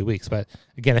those 2 weeks. But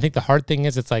again, I think the hard thing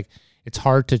is it's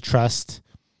hard to trust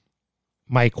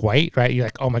Mike White, right? You're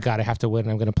like, oh my God, I have to win.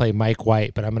 I'm going to play Mike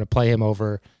White, but I'm going to play him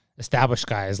over established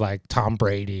guys like Tom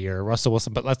Brady or Russell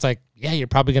Wilson. But that's you're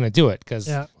probably going to do it because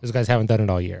those guys haven't done it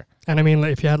all year. And I mean,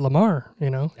 if you had Lamar,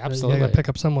 absolutely, you got to pick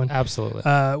up someone. Absolutely.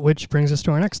 Which brings us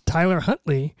to our next, Tyler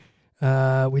Huntley.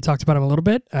 We talked about him a little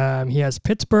bit. He has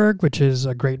Pittsburgh, which is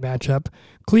a great matchup,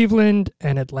 Cleveland,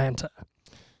 and Atlanta.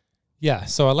 Yeah,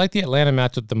 so I like the Atlanta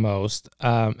matchup the most.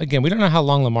 Again, we don't know how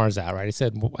long Lamar's out, right? He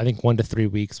said, I think 1 to 3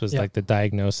 weeks was the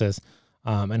diagnosis.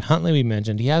 And Huntley, we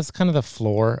mentioned, he has kind of the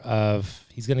floor of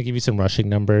he's going to give you some rushing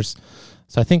numbers.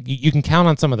 So I think you can count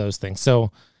on some of those things.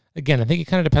 So again, I think it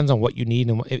kind of depends on what you need.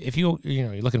 And if you're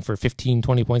looking for 15,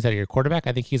 20 points out of your quarterback,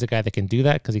 I think he's a guy that can do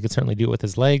that because he can certainly do it with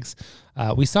his legs.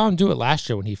 We saw him do it last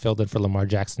year when he filled in for Lamar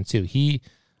Jackson too.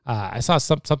 I saw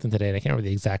something today, and I can't remember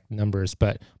the exact numbers,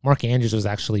 but Mark Andrews was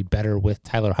actually better with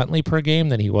Tyler Huntley per game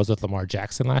than he was with Lamar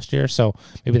Jackson last year. So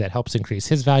maybe that helps increase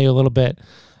his value a little bit.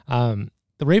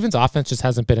 The Ravens offense just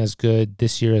hasn't been as good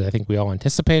this year as I think we all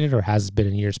anticipated or has been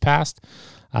in years past.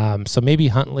 So maybe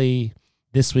Huntley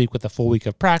this week with a full week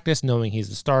of practice, knowing he's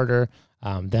the starter,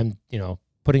 them,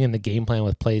 putting in the game plan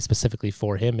with plays specifically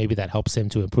for him, maybe that helps him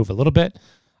to improve a little bit.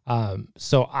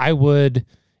 So I would,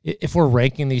 if we're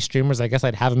ranking these streamers, I guess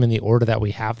I'd have them in the order that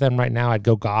we have them right now. I'd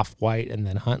go Goff, White, and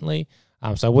then Huntley.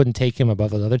 So I wouldn't take him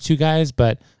above those other two guys.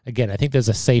 But again, I think there's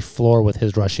a safe floor with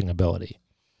his rushing ability.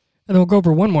 And then we'll go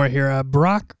over one more here.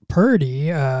 Brock Purdy, he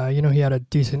had a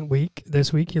decent week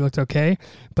this week. He looked okay.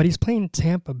 But he's playing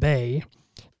Tampa Bay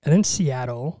and then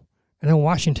Seattle and then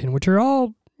Washington, which are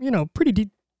all,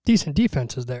 pretty decent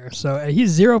defenses there. So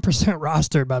he's 0%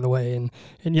 rostered, by the way,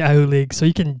 in Yahoo League. So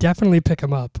you can definitely pick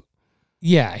him up.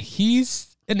 Yeah,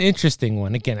 he's an interesting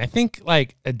one. Again, I think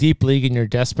like a deep league and you're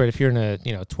desperate if you're in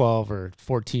a 12 or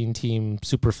 14 team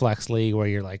super flex league where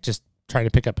you're like just trying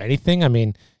to pick up anything. I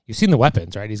mean, you've seen the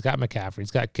weapons, right? He's got McCaffrey,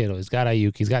 he's got Kittle, he's got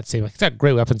Ayuk, he's got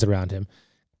great weapons around him.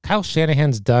 Kyle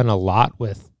Shanahan's done a lot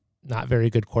with not very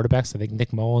good quarterbacks. I think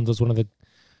Nick Mullins was one of the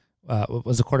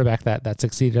was a quarterback that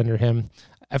succeeded under him.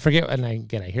 I forget, and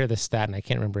I hear this stat and I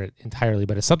can't remember it entirely,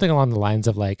 but it's something along the lines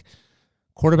of like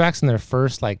quarterbacks in their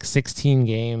first like 16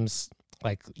 games,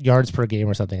 like yards per game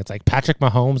or something. It's like Patrick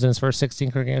Mahomes in his first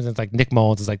 16 career games, and it's like Nick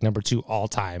Mullins is like number 2 all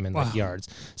time in like yards.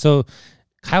 So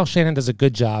Kyle Shanahan does a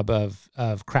good job of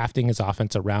crafting his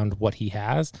offense around what he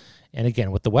has. And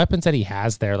again, with the weapons that he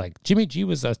has there, like Jimmy G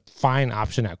was a fine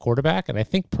option at quarterback, and I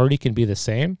think Purdy can be the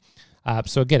same.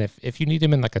 So again, if you need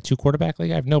him in like a 2 quarterback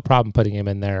league, I have no problem putting him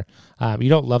in there. You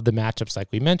don't love the matchups like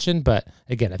we mentioned, but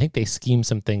again, I think they scheme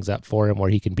some things up for him where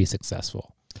he can be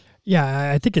successful.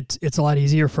 Yeah, I think it's a lot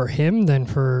easier for him than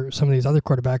for some of these other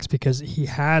quarterbacks because he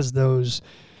has those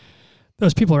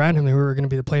people around him who are going to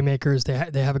be the playmakers.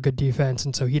 They have a good defense,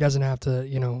 and so he doesn't have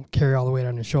to carry all the weight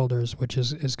on his shoulders, which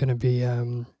is going to be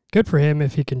good for him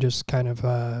if he can just kind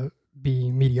of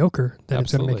be mediocre. Then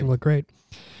it's going to make him look great.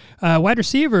 Wide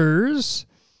receivers,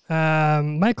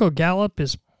 Michael Gallup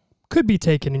could be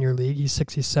taken in your league. He's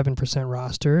 67%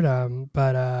 rostered,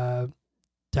 but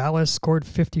Dallas scored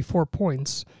 54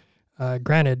 points.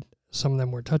 Granted, some of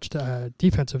them were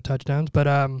defensive touchdowns,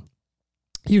 but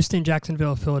Houston,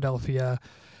 Jacksonville, Philadelphia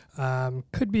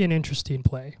could be an interesting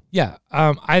play. Yeah,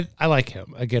 I like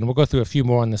him. Again, we'll go through a few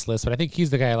more on this list, but I think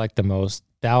he's the guy I like the most.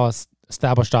 Dallas,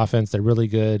 established offense, they're really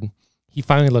good. He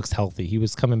finally looks healthy. He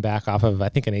was coming back off of, I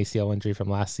think, an ACL injury from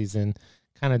last season.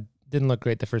 Kind of didn't look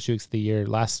great the first 2 weeks of the year.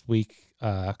 Last week,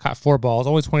 caught 4 balls,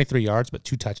 only 23 yards, but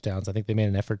 2 touchdowns. I think they made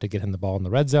an effort to get him the ball in the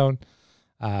red zone.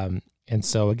 And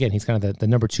so, again, he's kind of the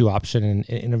number 2 option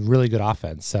in a really good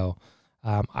offense. So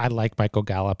I like Michael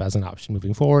Gallup as an option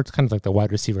moving forward. It's kind of like the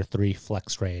wide receiver 3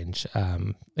 flex range.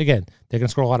 Again, they're going to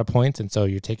score a lot of points, and so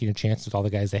you're taking your chances with all the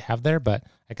guys they have there, but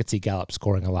I could see Gallup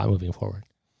scoring a lot moving forward.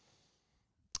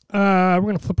 We're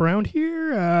going to flip around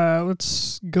here.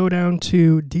 Let's go down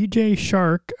to DJ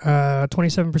Shark,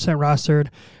 27% rostered.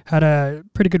 Had a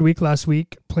pretty good week last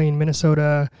week playing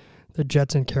Minnesota, the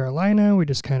Jets, and Carolina. We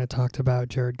just kind of talked about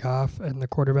Jared Goff and the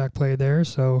quarterback play there.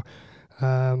 So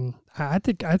I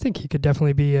think he could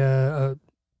definitely be a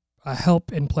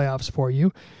help in playoffs for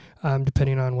you,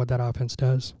 depending on what that offense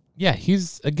does. Yeah,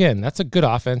 that's a good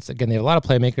offense. Again, they have a lot of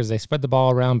playmakers. They spread the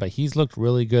ball around, but he's looked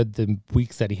really good the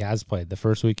weeks that he has played. The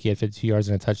first week, he had 52 yards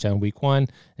and a touchdown week 1,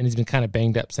 and he's been kind of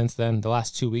banged up since then. The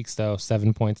last 2 weeks, though,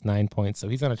 7 points, 9 points. So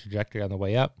he's on a trajectory on the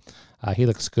way up. He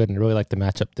looks good, and I really like the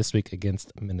matchup this week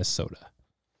against Minnesota.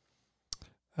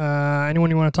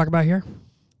 Anyone you want to talk about here?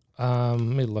 Let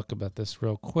me look about this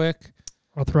real quick.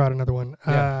 I'll throw out another one.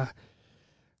 Yeah.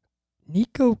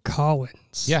 Nico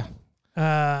Collins. Yeah.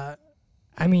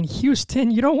 Houston,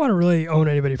 you don't want to really own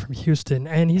anybody from Houston.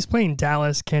 And he's playing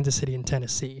Dallas, Kansas City, and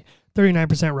Tennessee. 39%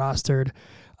 rostered.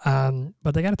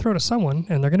 But they got to throw to someone,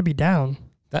 and they're going to be down.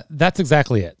 That's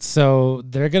exactly it. So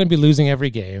they're going to be losing every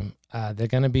game. They're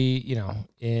going to be,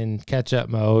 in catch-up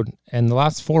mode. And the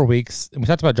last 4 weeks, and we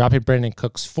talked about dropping Brandon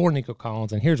Cooks for Nico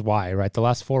Collins, and here's why, right? The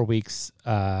last 4 weeks,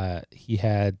 he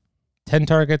had 10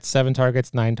 targets, 7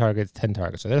 targets, 9 targets, 10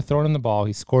 targets. So they're throwing him the ball.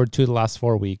 He scored 2 the last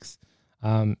 4 weeks.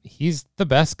 He's the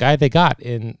best guy they got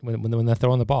when they're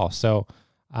throwing the ball. So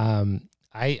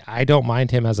I don't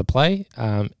mind him as a play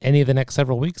any of the next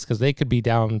several weeks because they could be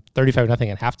down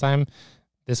 35-0 at halftime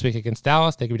this week against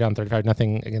Dallas. They could be down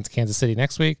 35-0 against Kansas City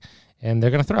next week, and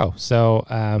they're going to throw. So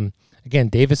again,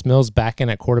 Davis Mills back in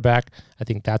at quarterback. I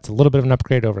think that's a little bit of an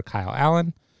upgrade over Kyle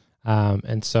Allen.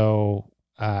 And so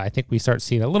I think we start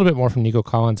seeing a little bit more from Nico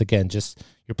Collins. Again, just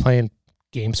you're playing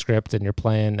game script and you're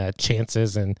playing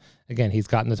chances. And again, he's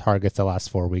gotten the targets the last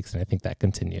 4 weeks, and I think that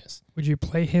continues. Would you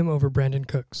play him over Brandon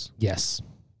Cooks? Yes.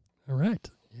 All right.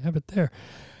 You have it there.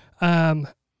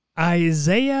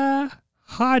 Isaiah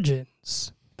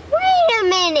Hodgins. Wait a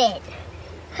minute.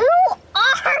 Who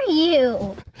are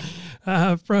you?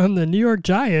 From the New York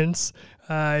Giants,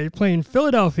 playing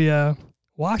Philadelphia,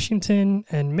 Washington,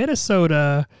 and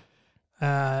Minnesota.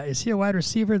 Is he a wide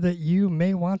receiver that you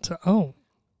may want to own?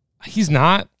 He's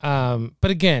not.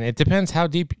 But again, it depends how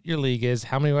deep your league is,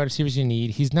 how many wide receivers you need.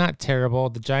 He's not terrible.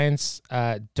 The Giants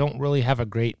don't really have a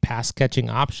great pass catching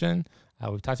option.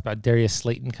 We've talked about Darius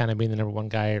Slayton kind of being the number one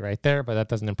guy right there, but that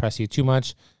doesn't impress you too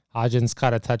much. Hodgins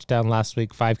caught a touchdown last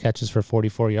week, 5 catches for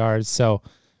 44 yards. So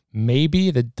maybe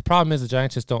the problem is the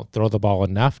Giants just don't throw the ball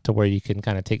enough to where you can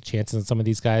kind of take chances on some of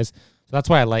these guys. So that's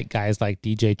why I like guys like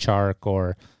DJ Chark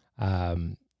or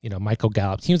Michael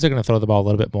Gallup. Teams are going to throw the ball a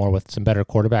little bit more with some better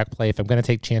quarterback play. If I'm going to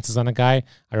take chances on a guy,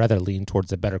 I'd rather lean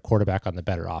towards the better quarterback on the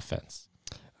better offense.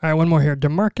 All right, one more here.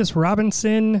 Demarcus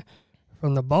Robinson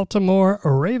from the Baltimore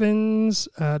Ravens,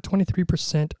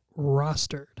 23%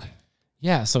 rostered.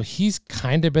 Yeah, so he's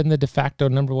kind of been the de facto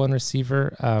number one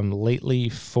receiver lately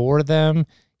for them.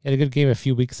 He had a good game a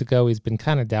few weeks ago. He's been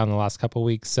kind of down the last couple of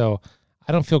weeks, so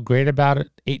I don't feel great about it.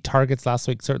 8 targets last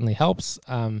week certainly helps.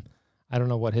 I don't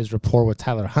know what his rapport with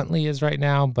Tyler Huntley is right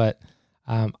now, but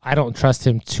I don't trust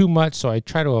him too much, so I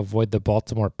try to avoid the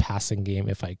Baltimore passing game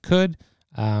if I could.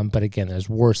 But again, there's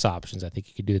worse options. I think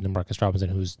you could do Demarcus Robinson,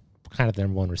 who's kind of the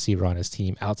number one receiver on his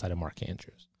team outside of Mark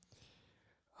Andrews.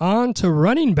 On to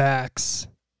running backs.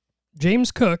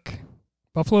 James Cook,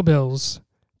 Buffalo Bills,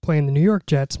 playing the New York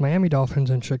Jets, Miami Dolphins,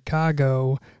 and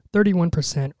Chicago,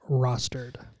 31%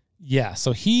 rostered. Yeah,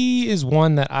 so he is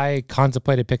one that I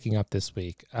contemplated picking up this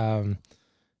week. The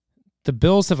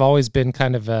Bills have always been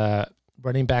kind of a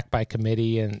running back by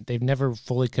committee, and they've never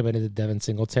fully committed to Devin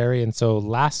Singletary. And so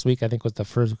last week, I think, was the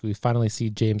first week we finally see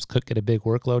James Cook get a big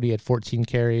workload. He had 14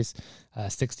 carries,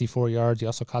 64 yards. He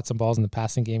also caught some balls in the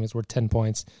passing game. He's worth 10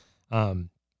 points.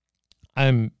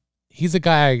 He's a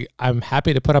guy I'm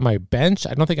happy to put on my bench.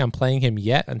 I don't think I'm playing him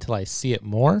yet until I see it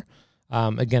more.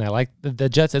 Again, I like the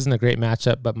Jets isn't a great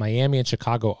matchup, but Miami and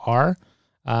Chicago are.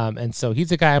 And so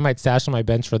he's a guy I might stash on my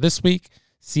bench for this week,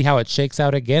 see how it shakes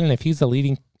out again. And if he's the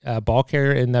leading ball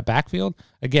carrier in the backfield,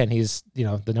 again, he's the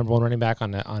number one running back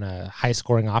on a high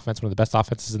scoring offense, one of the best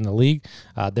offenses in the league.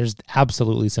 There's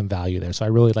absolutely some value there. So I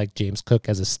really like James Cook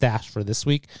as a stash for this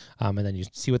week. And then you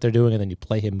see what they're doing, and then you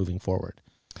play him moving forward.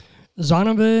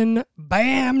 Zonovan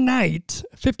Bam Knight,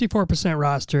 54%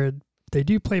 rostered. They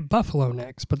do play Buffalo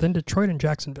next, but then Detroit and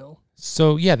Jacksonville.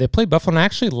 So, yeah, they play Buffalo, and I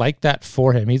actually like that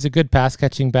for him. He's a good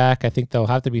pass-catching back. I think they'll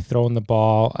have to be throwing the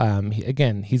ball.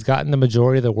 He's gotten the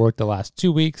majority of the work the last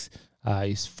 2 weeks.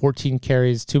 He's 14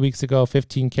 carries 2 weeks ago,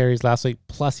 15 carries last week,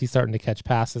 plus he's starting to catch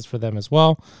passes for them as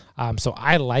well. So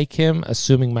I like him,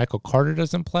 assuming Michael Carter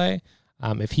doesn't play.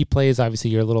 If he plays,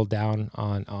 obviously you're a little down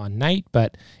on Knight,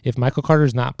 but if Michael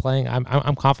Carter's not playing,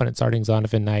 I'm confident starting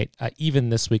Zonovan Knight even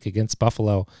this week against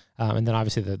Buffalo, and then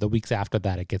obviously the weeks after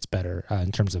that it gets better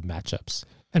in terms of matchups.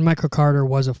 And Michael Carter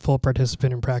was a full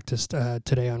participant in practice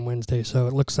today on Wednesday, so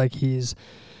it looks like he's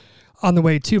on the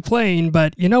way to playing.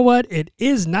 But you know what? It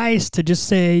is nice to just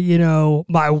say,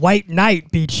 my White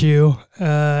Knight beat you.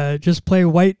 Just play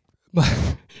white.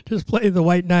 Just play the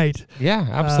White Knight. Yeah,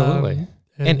 absolutely.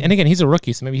 And again, he's a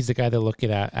rookie, so maybe he's the guy they're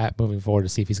looking at moving forward to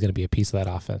see if he's going to be a piece of that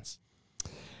offense.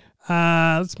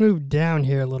 Let's move down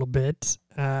here a little bit.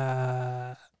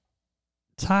 Ty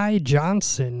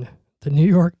Johnson, the New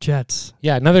York Jets.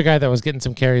 Yeah, another guy that was getting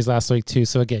some carries last week too.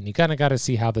 So again, you kind of got to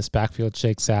see how this backfield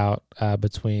shakes out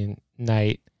between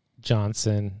Knight,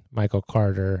 Johnson, Michael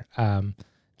Carter.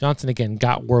 Johnson, again,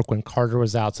 got work when Carter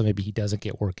was out, so maybe he doesn't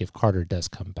get work if Carter does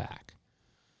come back.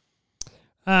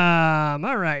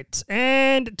 All right.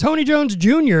 And Tony Jones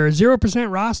Jr., 0%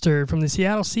 rostered from the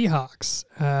Seattle Seahawks.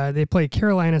 They play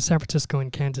Carolina, San Francisco,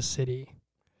 and Kansas City.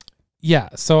 Yeah,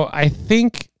 so I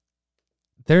think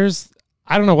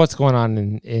I don't know what's going on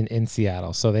in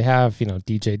Seattle. So they have,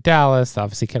 DJ Dallas,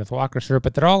 obviously Kenneth Walker's hurt,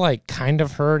 but they're all like kind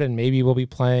of hurt and maybe will be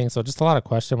playing. So just a lot of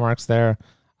question marks there.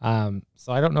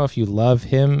 So I don't know if you love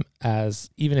him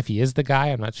even if he is the guy.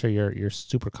 I'm not sure you're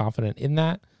super confident in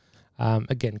that.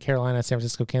 Again, Carolina, San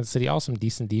Francisco, Kansas City, all some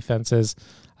decent defenses.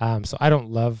 So I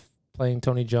don't love playing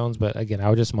Tony Jones, but again, I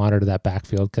would just monitor that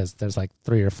backfield because there's like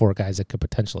 3 or 4 guys that could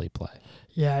potentially play.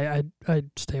 Yeah, I'd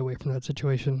stay away from that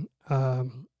situation.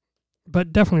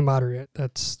 But definitely moderate.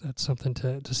 That's something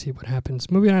to see what happens.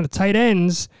 Moving on to tight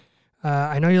ends.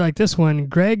 I know you like this one.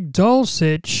 Greg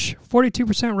Dulcich, 42%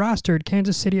 rostered,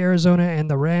 Kansas City, Arizona,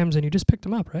 and the Rams, and you just picked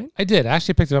him up, right? I did. I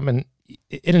actually picked him up in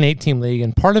an 8-team league,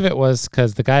 and part of it was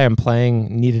because the guy I'm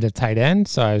playing needed a tight end,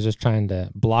 so I was just trying to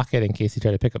block it in case he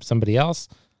tried to pick up somebody else.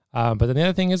 But then the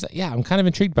other thing is, I'm kind of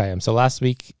intrigued by him. So last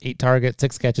week, 8 targets,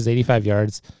 6 catches, 85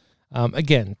 yards.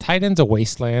 Again, tight end's a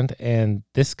wasteland, and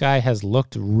this guy has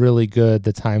looked really good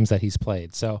the times that he's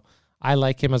played. So I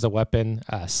like him as a weapon.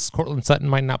 Cortland Sutton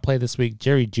might not play this week.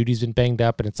 Jerry Judy's been banged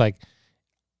up, and it's like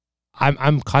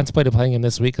I'm contemplating playing him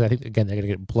this week because I think, again, they're going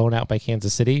to get blown out by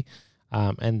Kansas City,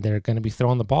 and they're going to be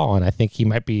throwing the ball, and I think he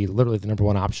might be literally the number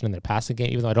one option in their passing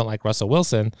game, even though I don't like Russell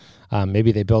Wilson.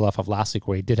 Maybe they build off of last week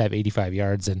where he did have 85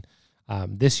 yards, and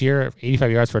this year,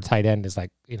 85 yards for a tight end is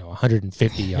like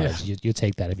 150 yards. You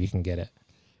take that if you can get it.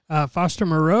 Foster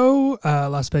Moreau,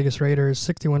 Las Vegas Raiders,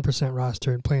 61%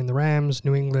 rostered, playing the Rams,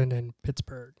 New England, and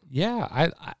Pittsburgh. Yeah,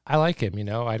 I like him.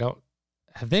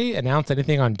 Have they announced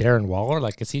anything on Darren Waller?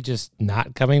 Like, is he just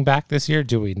not coming back this year?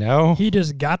 Do we know? He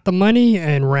just got the money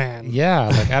and ran. Yeah,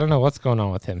 I don't know what's going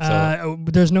on with him. So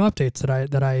there's no updates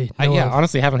that I know of.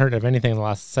 Honestly haven't heard of anything in the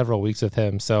last several weeks with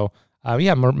him. So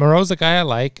Moreau's a guy I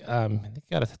like. I think he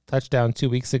got a touchdown 2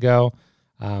 weeks ago.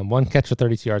 One catch for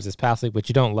 32 yards this past week, which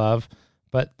you don't love.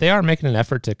 But they are making an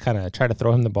effort to kind of try to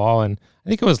throw him the ball. And I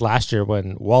think it was last year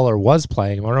when Waller was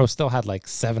playing, Moreau still had like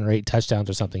 7 or 8 touchdowns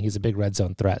or something. He's a big red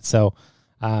zone threat. So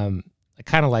I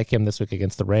kind of like him this week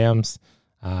against the Rams.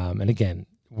 And again,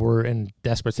 we're in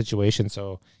desperate situation.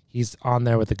 So he's on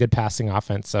there with a good passing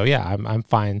offense. So yeah, I'm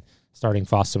fine starting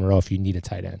Foster Moreau if you need a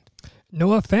tight end.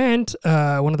 Noah Fant,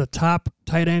 one of the top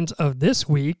tight ends of this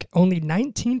week, only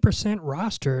 19%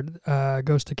 rostered,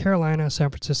 goes to Carolina, San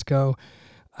Francisco.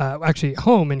 Actually,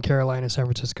 home in Carolina, San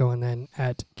Francisco, and then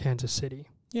at Kansas City.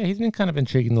 Yeah, he's been kind of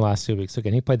intriguing the last 2 weeks.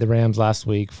 Again, he played the Rams last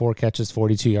week, 4 catches,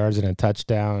 42 yards, and a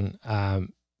touchdown.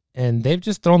 And they've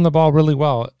just thrown the ball really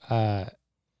well.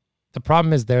 The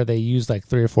problem is they use like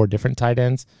 3 or 4 different tight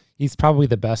ends. He's probably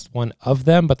the best one of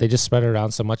them, but they just spread it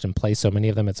around so much and play so many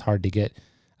of them, it's hard to get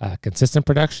consistent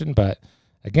production. But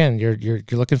again, you're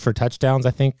looking for touchdowns,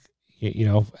 I think,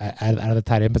 out of the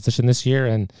tight end position this year,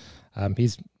 and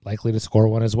he's likely to score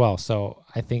one as well. So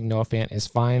I think Noah Fant is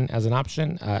fine as an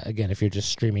option. Again, if you're just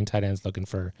streaming tight ends looking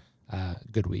for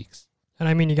good weeks. And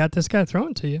I mean, you got this guy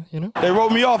throwing to you, They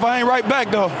wrote me off. I ain't right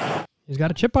back, though. He's got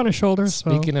a chip on his shoulder.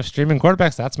 Speaking of streaming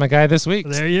quarterbacks, that's my guy this week.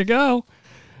 There you go.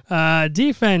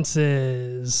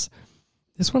 Defenses.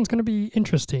 This one's going to be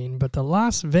interesting, but the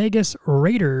Las Vegas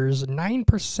Raiders,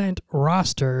 9%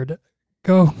 rostered,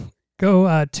 go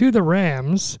to the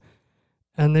Rams,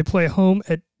 and they play home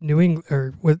at New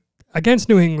England against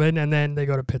New England, and then they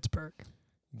go to Pittsburgh.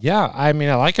 Yeah, I mean,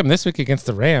 I like him this week against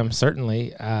the Rams,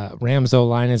 certainly. Rams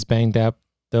O-line is banged up.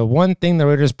 The one thing the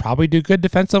Raiders probably do good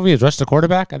defensively is rush the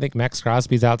quarterback. I think Max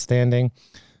Crosby's outstanding.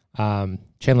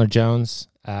 Chandler Jones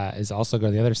is also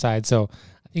going to the other side. So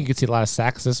I think you could see a lot of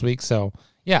sacks this week. So,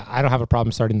 yeah, I don't have a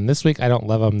problem starting them this week. I don't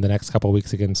love them the next couple of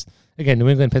weeks against, again, New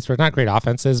England, Pittsburgh. Not great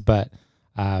offenses, but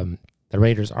the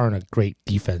Raiders aren't a great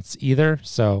defense either.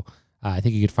 So I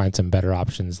think you could find some better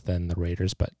options than the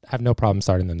Raiders, but I have no problem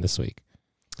starting them this week.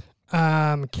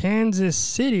 Kansas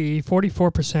City,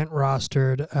 44%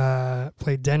 rostered,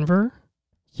 played Denver,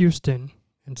 Houston,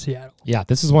 and Seattle. Yeah,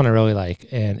 this is one I really like.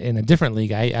 And in a different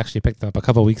league, I actually picked them up a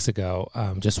couple weeks ago,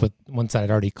 just with once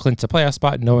I'd already clinched a playoff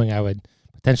spot, knowing I would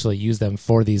potentially use them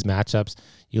for these matchups.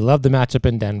 You love the matchup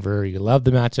in Denver. You love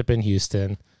the matchup in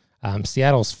Houston.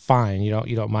 Seattle's fine.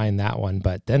 You don't mind that one,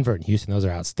 but Denver and Houston, those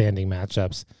are outstanding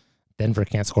matchups. Denver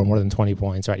can't score more than 20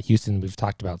 points, right? Houston, we've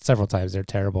talked about several times. They're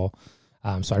terrible.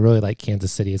 So I really like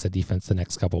Kansas City as a defense the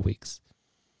next couple weeks.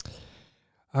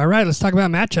 All right, let's talk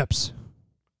about matchups.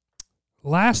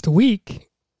 Last week,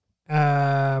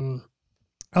 LSA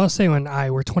and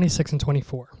I were 26 and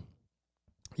 24.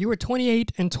 You were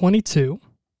 28 and 22.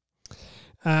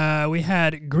 We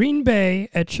had Green Bay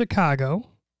at Chicago.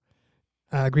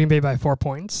 Green Bay by 4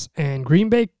 points. And Green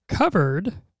Bay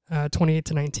covered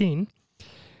 28-19.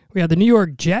 We had the New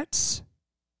York Jets.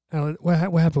 What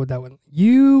happened with that one?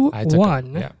 You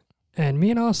won, and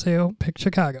me and Alceo picked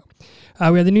Chicago.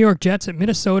 We had the New York Jets at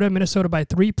Minnesota. Minnesota by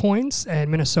 3 points, and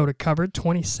Minnesota covered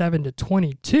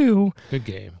 27-22. Good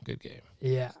game.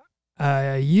 Yeah.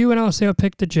 You and Alceo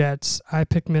picked the Jets. I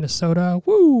picked Minnesota.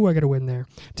 Woo! I got a win there.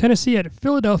 Tennessee at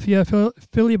Philadelphia.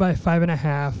 Philly by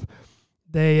 5.5.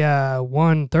 They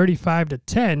won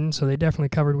 35-10, so they definitely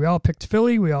covered. We all picked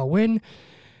Philly. We all win.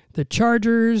 The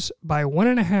Chargers by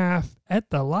 1.5 at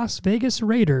the Las Vegas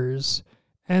Raiders,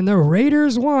 and the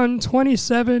Raiders won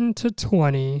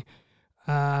 27-20. Me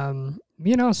and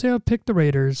Alceo picked the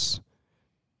Raiders,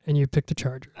 and you picked the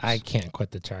Chargers. I can't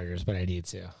quit the Chargers, but I need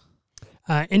to.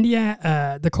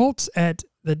 The Colts at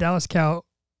the Dallas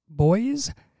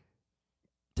Cowboys.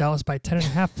 Dallas by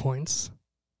 10.5 points.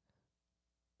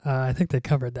 I think they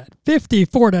covered that.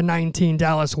 54-19,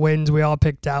 Dallas wins. We all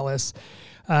picked Dallas.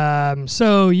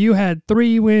 So you had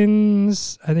 3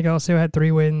 wins. I think Alceo had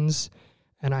 3 wins,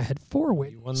 and I had 4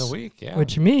 wins. You won the week, yeah.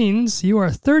 Which means you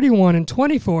are 31 and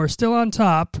 24, still on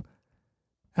top.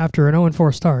 after an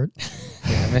 0-4 start.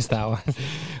 Yeah, I missed that one.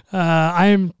 I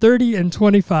am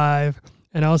 30-25,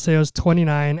 and LSAO's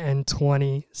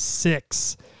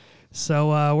 29-26.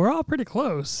 So we're all pretty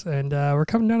close, and we're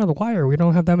coming down to the wire. We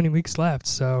don't have that many weeks left,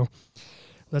 so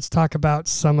let's talk about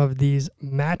some of these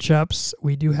matchups.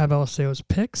 We do have LSAO's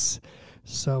picks,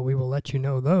 so we will let you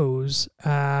know those.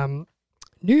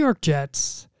 New York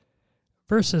Jets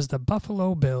versus the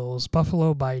Buffalo Bills.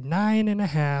 Buffalo by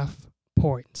 9.5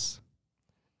 points.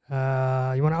 You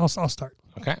want to? I'll start.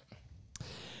 Okay.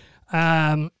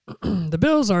 The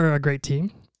Bills are a great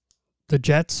team. The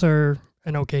Jets are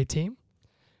an okay team.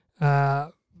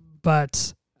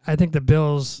 But I think the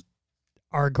Bills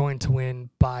are going to win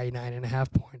by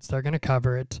 9.5 points. They're going to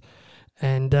cover it.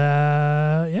 And,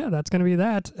 that's going to be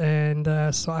that.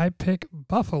 And so I pick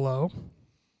Buffalo.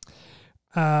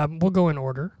 We'll go in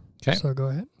order. Okay. So go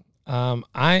ahead.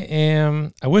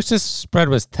 I wish this spread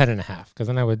was 10.5 because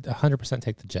then I would 100%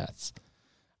 take the Jets.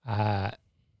 But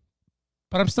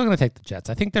I'm still going to take the Jets.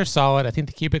 I think they're solid. I think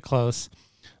they keep it close.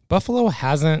 Buffalo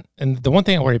hasn't, and the one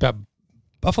thing I worry about,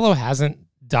 Buffalo hasn't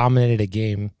dominated a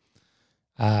game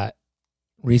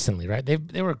recently, right?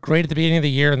 They were great at the beginning of the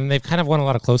year, and then they've kind of won a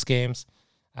lot of close games.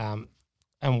 I'm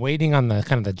waiting on the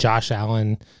kind of the Josh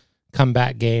Allen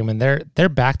comeback game, and they're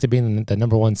back to being the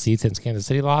number one seed since Kansas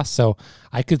City lost. So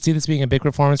I could see this being a big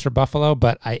performance for Buffalo,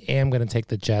 but I am going to take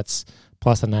the Jets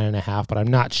plus a 9.5. But I'm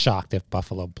not shocked if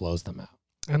Buffalo blows them out.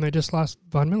 And they just lost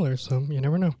Von Miller, so you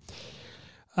never know.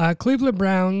 Cleveland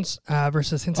Browns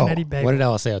versus Cincinnati Bengals. What did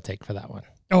LSAO take for that one?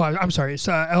 Oh, I'm sorry.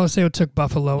 So LSAO took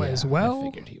Buffalo as well. I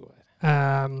figured he would.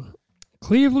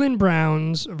 Cleveland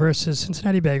Browns versus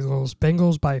Cincinnati Bengals.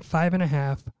 Bengals by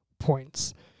 5.5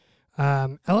 points.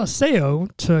 LSAO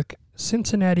took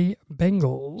Cincinnati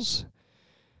Bengals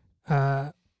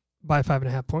by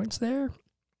 5.5 points there.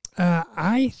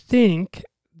 I think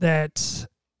that,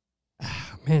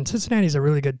 Cincinnati's a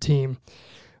really good team,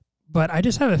 but I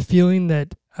just have a feeling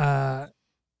that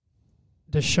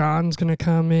Deshaun's going to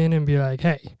come in and be like,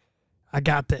 hey, I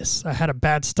got this. I had a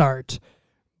bad start,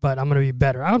 but I'm going to be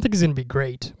better. I don't think he's going to be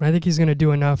great, but I think he's going to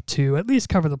do enough to at least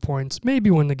cover the points,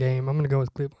 maybe win the game. I'm going to go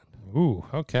with Cleveland. Ooh,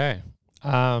 okay.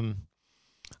 I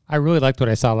really liked what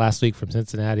I saw last week from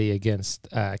Cincinnati against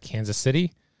Kansas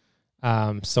City.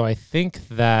 So I think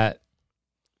that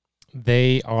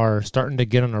they are starting to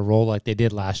get on a roll like they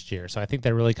did last year. So I think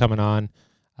they're really coming on.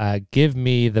 Give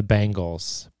me the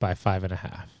Bengals by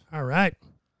 5.5. All right.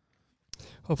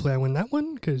 Hopefully I win that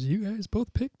one because you guys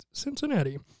both picked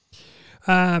Cincinnati.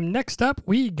 Next up,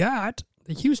 we got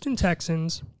the Houston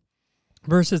Texans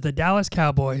versus the Dallas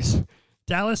Cowboys.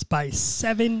 Dallas by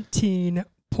 17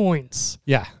 points.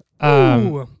 Yeah.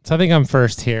 So I think I'm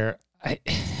first here.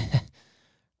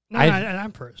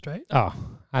 I'm first, right? Oh,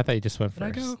 I thought you just went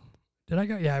first. Did I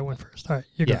go? Yeah, I went first. All right,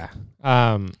 you go.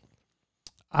 Yeah.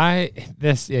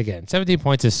 17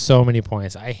 points is so many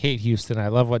points. I hate Houston. I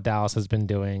love what Dallas has been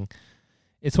doing.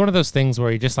 It's one of those things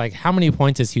where you're just like, how many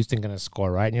points is Houston going to score,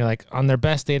 right? And you're like, on their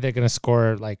best day, they're going to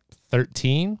score like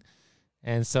 13.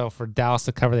 And so for Dallas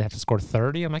to cover, they have to score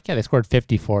 30. I'm like, yeah, they scored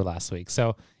 54 last week.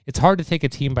 So it's hard to take a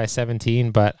team by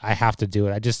 17, but I have to do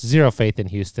it. I just zero faith in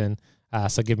Houston.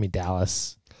 So give me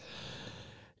Dallas.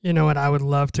 You know what? I would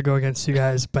love to go against you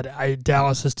guys, but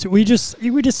Dallas is too. We just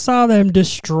saw them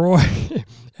destroy,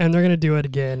 and they're going to do it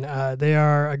again. They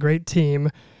are a great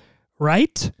team,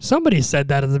 right? Somebody said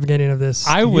that at the beginning of this.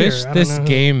 I wish this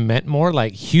game meant more.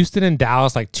 Like Houston and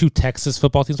Dallas, like two Texas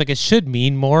football teams. Like it should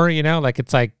mean more. Like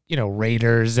it's like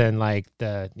Raiders and like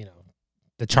the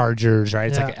Chargers, right?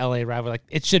 It's like an LA rival. Like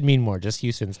it should mean more. Just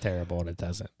Houston's terrible, and it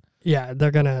doesn't. Yeah, they're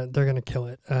gonna kill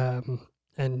it,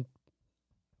 and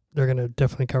they're going to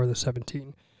definitely cover the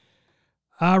 17.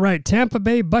 All right, Tampa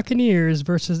Bay Buccaneers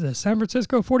versus the San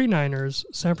Francisco 49ers.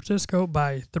 San Francisco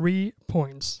by 3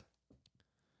 points.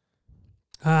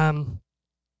 All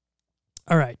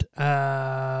right,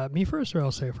 me first or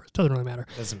I'll say first. Doesn't really matter.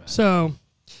 Doesn't matter. So,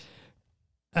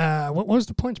 what was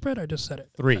the point spread? I just said it.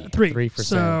 3. 3. 3 for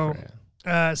San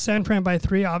Fran. San Fran by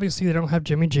 3. Obviously, they don't have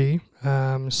Jimmy G.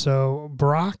 So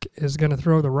Brock is going to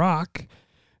throw the rock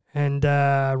and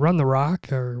run the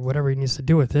rock or whatever he needs to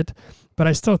do with it. But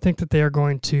I still think that they are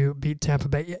going to beat Tampa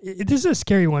Bay. This is a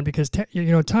scary one because,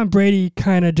 Tom Brady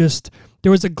kind of just,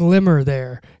 there was a glimmer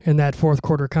there in that fourth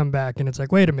quarter comeback. And it's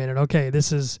like, wait a minute. Okay,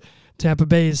 this is, Tampa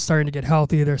Bay is starting to get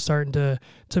healthy. They're starting to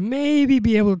maybe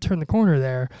be able to turn the corner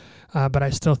there. But I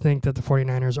still think that the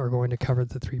 49ers are going to cover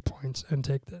the 3 points and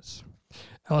take this.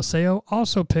 LSAO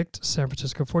also picked San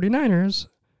Francisco 49ers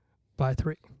by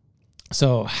 3.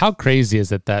 So how crazy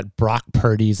is it that Brock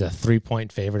Purdy's a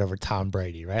 3-point favorite over Tom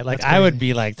Brady, right? Like I would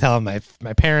be like telling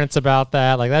my parents about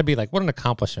that. Like that'd be like, what an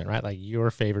accomplishment, right? Like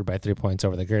you're favored by 3 points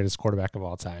over the greatest quarterback of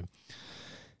all time.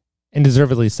 And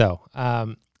deservedly so.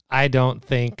 I don't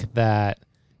think that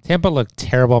Tampa looked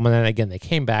terrible. And then again, they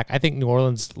came back. I think New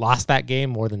Orleans lost that game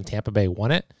more than Tampa Bay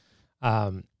won it.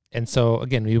 And so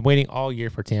again, we've been waiting all year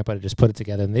for Tampa to just put it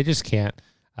together, and they just can't.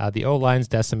 The O-line's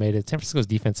decimated. San Francisco's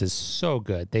defense is so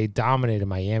good. They dominated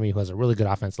Miami, who has a really good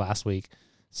offense last week.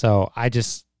 So I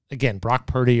just, again, Brock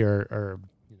Purdy or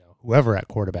whoever at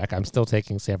quarterback, I'm still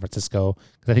taking San Francisco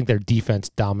because I think their defense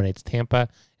dominates Tampa,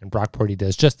 and Brock Purdy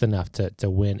does just enough to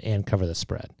win and cover the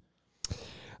spread.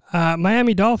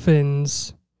 Miami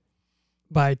Dolphins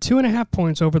by 2.5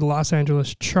 points over the Los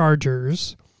Angeles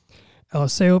Chargers.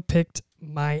 Eliseo picked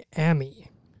Miami.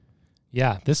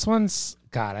 Yeah, this one's,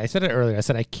 God, I said it earlier. I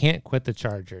said I can't quit the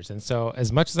Chargers. And so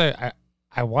as much as I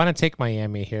want to take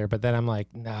Miami here, but then I'm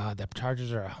like, no, the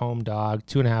Chargers are a home dog,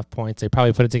 2.5 points. They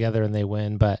probably put it together and they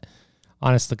win. But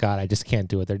honest to God, I just can't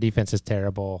do it. Their defense is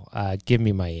terrible. Give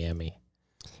me Miami.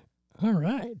 All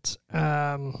right.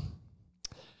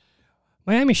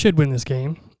 Miami should win this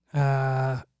game.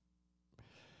 But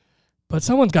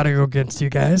someone's got to go against you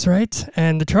guys, right?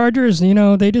 And the Chargers,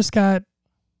 they just got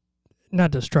not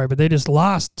destroyed, but they just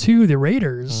lost to the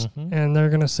Raiders, and they're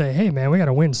going to say, hey, man, we got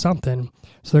to win something.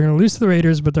 So they're going to lose to the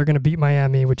Raiders, but they're going to beat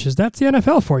Miami, that's the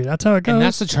NFL for you. That's how it goes. And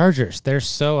that's the Chargers. They're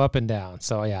so up and down.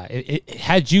 So, yeah,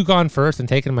 had you gone first and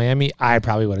taken Miami, I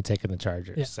probably would have taken the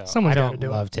Chargers. Yeah, so someone's I gotta don't do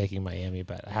love taking Miami,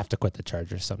 but I have to quit the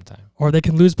Chargers sometime. Or they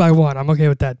can lose by 1. I'm okay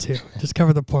with that, too. Just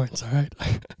cover the points, all right?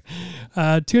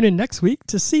 Tune in next week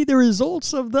to see the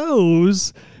results of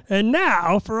those. And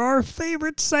now for our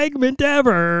favorite segment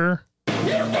ever. You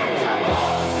get your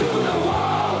balls to the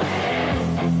wall.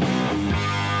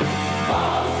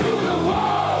 Balls to the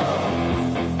wall.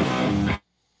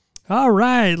 All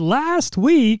right. Last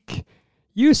week,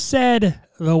 you said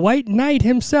the White Knight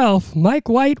himself, Mike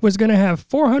White, was going to have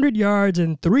 400 yards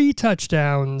and 3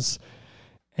 touchdowns.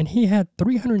 And he had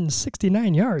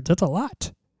 369 yards. That's a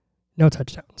lot. No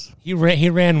touchdowns. He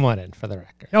ran one in, for the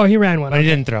record. Oh, he ran one. But he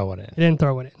didn't throw one in. He didn't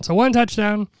throw one in. So 1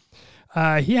 touchdown.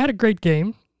 He had a great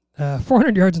game.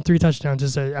 400 yards and 3 touchdowns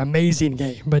is an amazing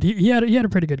game, but he had a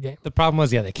pretty good game. The problem was,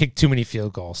 they kicked too many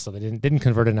field goals, so they didn't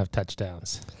convert enough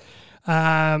touchdowns.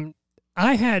 I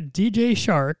had DJ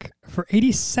Shark for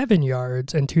 87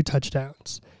 yards and 2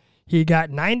 touchdowns. He got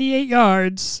 98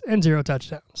 yards and 0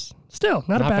 touchdowns. Still,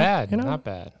 not bad. Not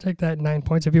bad. Take that 9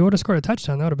 points. If he would have scored a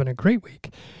touchdown, that would have been a great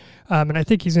week. And I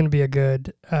think he's going to be a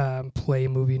good play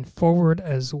moving forward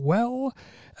as well.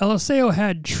 Eliseo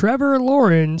had Trevor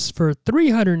Lawrence for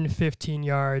 315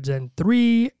 yards and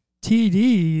 3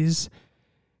 TDs.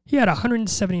 He had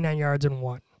 179 yards and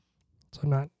 1.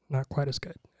 So not quite as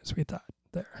good as we thought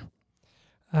there.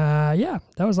 Yeah,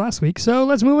 that was last week. So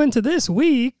let's move into this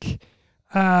week.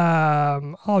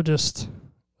 I'll just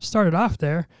start it off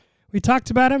there. We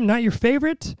talked about him, not your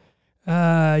favorite.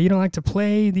 You don't like to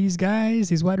play these guys,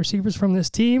 these wide receivers from this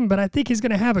team, but I think he's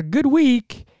going to have a good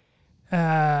week.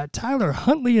 Tyler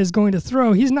Huntley is going to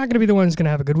throw. He's not going to be the one who's going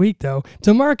to have a good week, though.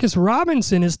 Demarcus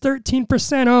Robinson is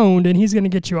 13% owned, and he's going to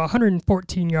get you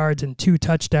 114 yards and 2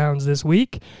 touchdowns this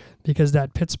week because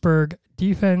that Pittsburgh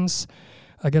defense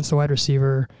against the wide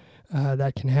receiver,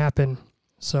 that can happen.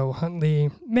 So Huntley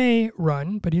may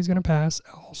run, but he's going to pass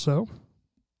also.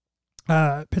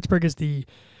 Pittsburgh is the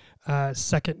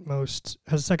second most,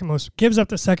 gives up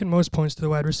the second most points to the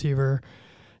wide receiver.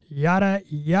 Yada,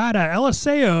 yada.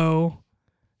 Eliseo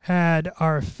had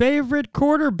our favorite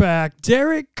quarterback,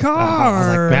 Derek Carr. I was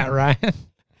like Matt Ryan.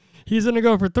 He's going to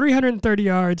go for 330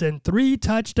 yards and 3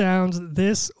 touchdowns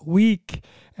this week.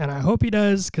 And I hope he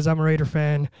does because I'm a Raider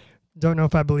fan. Don't know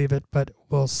if I believe it, but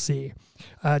we'll see.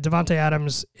 Devontae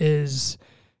Adams is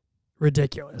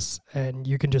ridiculous, and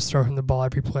you can just throw him the ball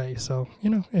every play. So,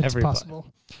 it's possible.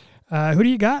 Who do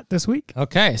you got this week?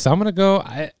 Okay, so I'm going to go.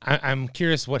 I'm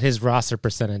curious what his roster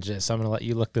percentage is, so I'm going to let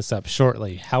you look this up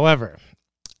shortly. However,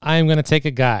 I'm going to take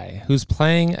a guy who's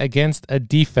playing against a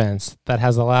defense that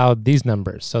has allowed these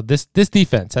numbers. So this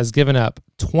defense has given up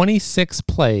 26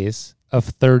 plays of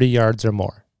 30 yards or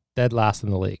more, dead last in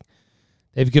the league.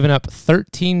 They've given up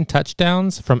 13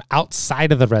 touchdowns from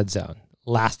outside of the red zone,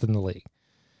 last in the league.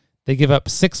 They give up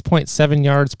 6.7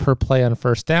 yards per play on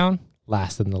first down,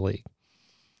 last in the league.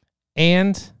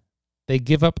 And they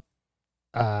give up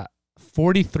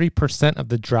 43% of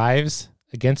the drives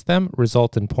against them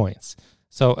result in points.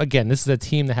 So, again, this is a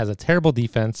team that has a terrible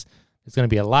defense. There's going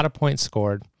to be a lot of points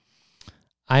scored.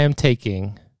 I am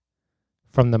taking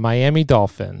from the Miami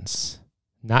Dolphins,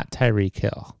 not Tyreek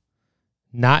Hill,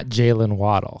 not Jalen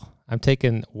Waddle. I'm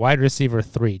taking wide receiver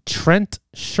 3, Trent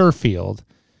Sherfield,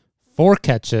 4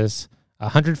 catches,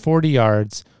 140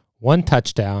 yards, 1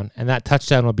 touchdown, and that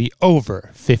touchdown will be over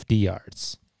 50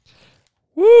 yards.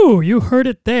 Woo, you heard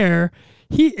it there.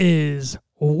 He is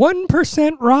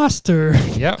 1% roster.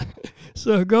 Yep.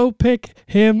 So go pick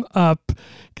him up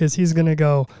because he's going to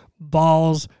go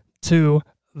balls to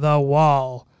the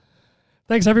wall.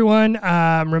 Thanks, everyone.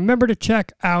 Remember to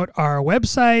check out our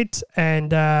website,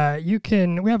 and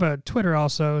we have a Twitter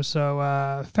also,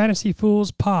 so Fantasy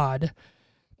Fools Pod,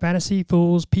 Fantasy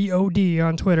Fools POD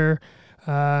on Twitter.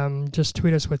 Just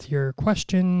tweet us with your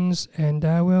questions, and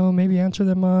we'll maybe answer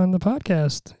them on the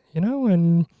podcast,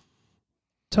 and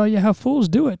tell you how fools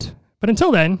do it. But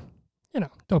until then,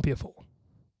 don't be a fool.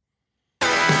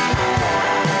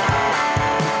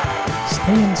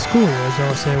 Stay in school, as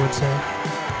Elsa would say.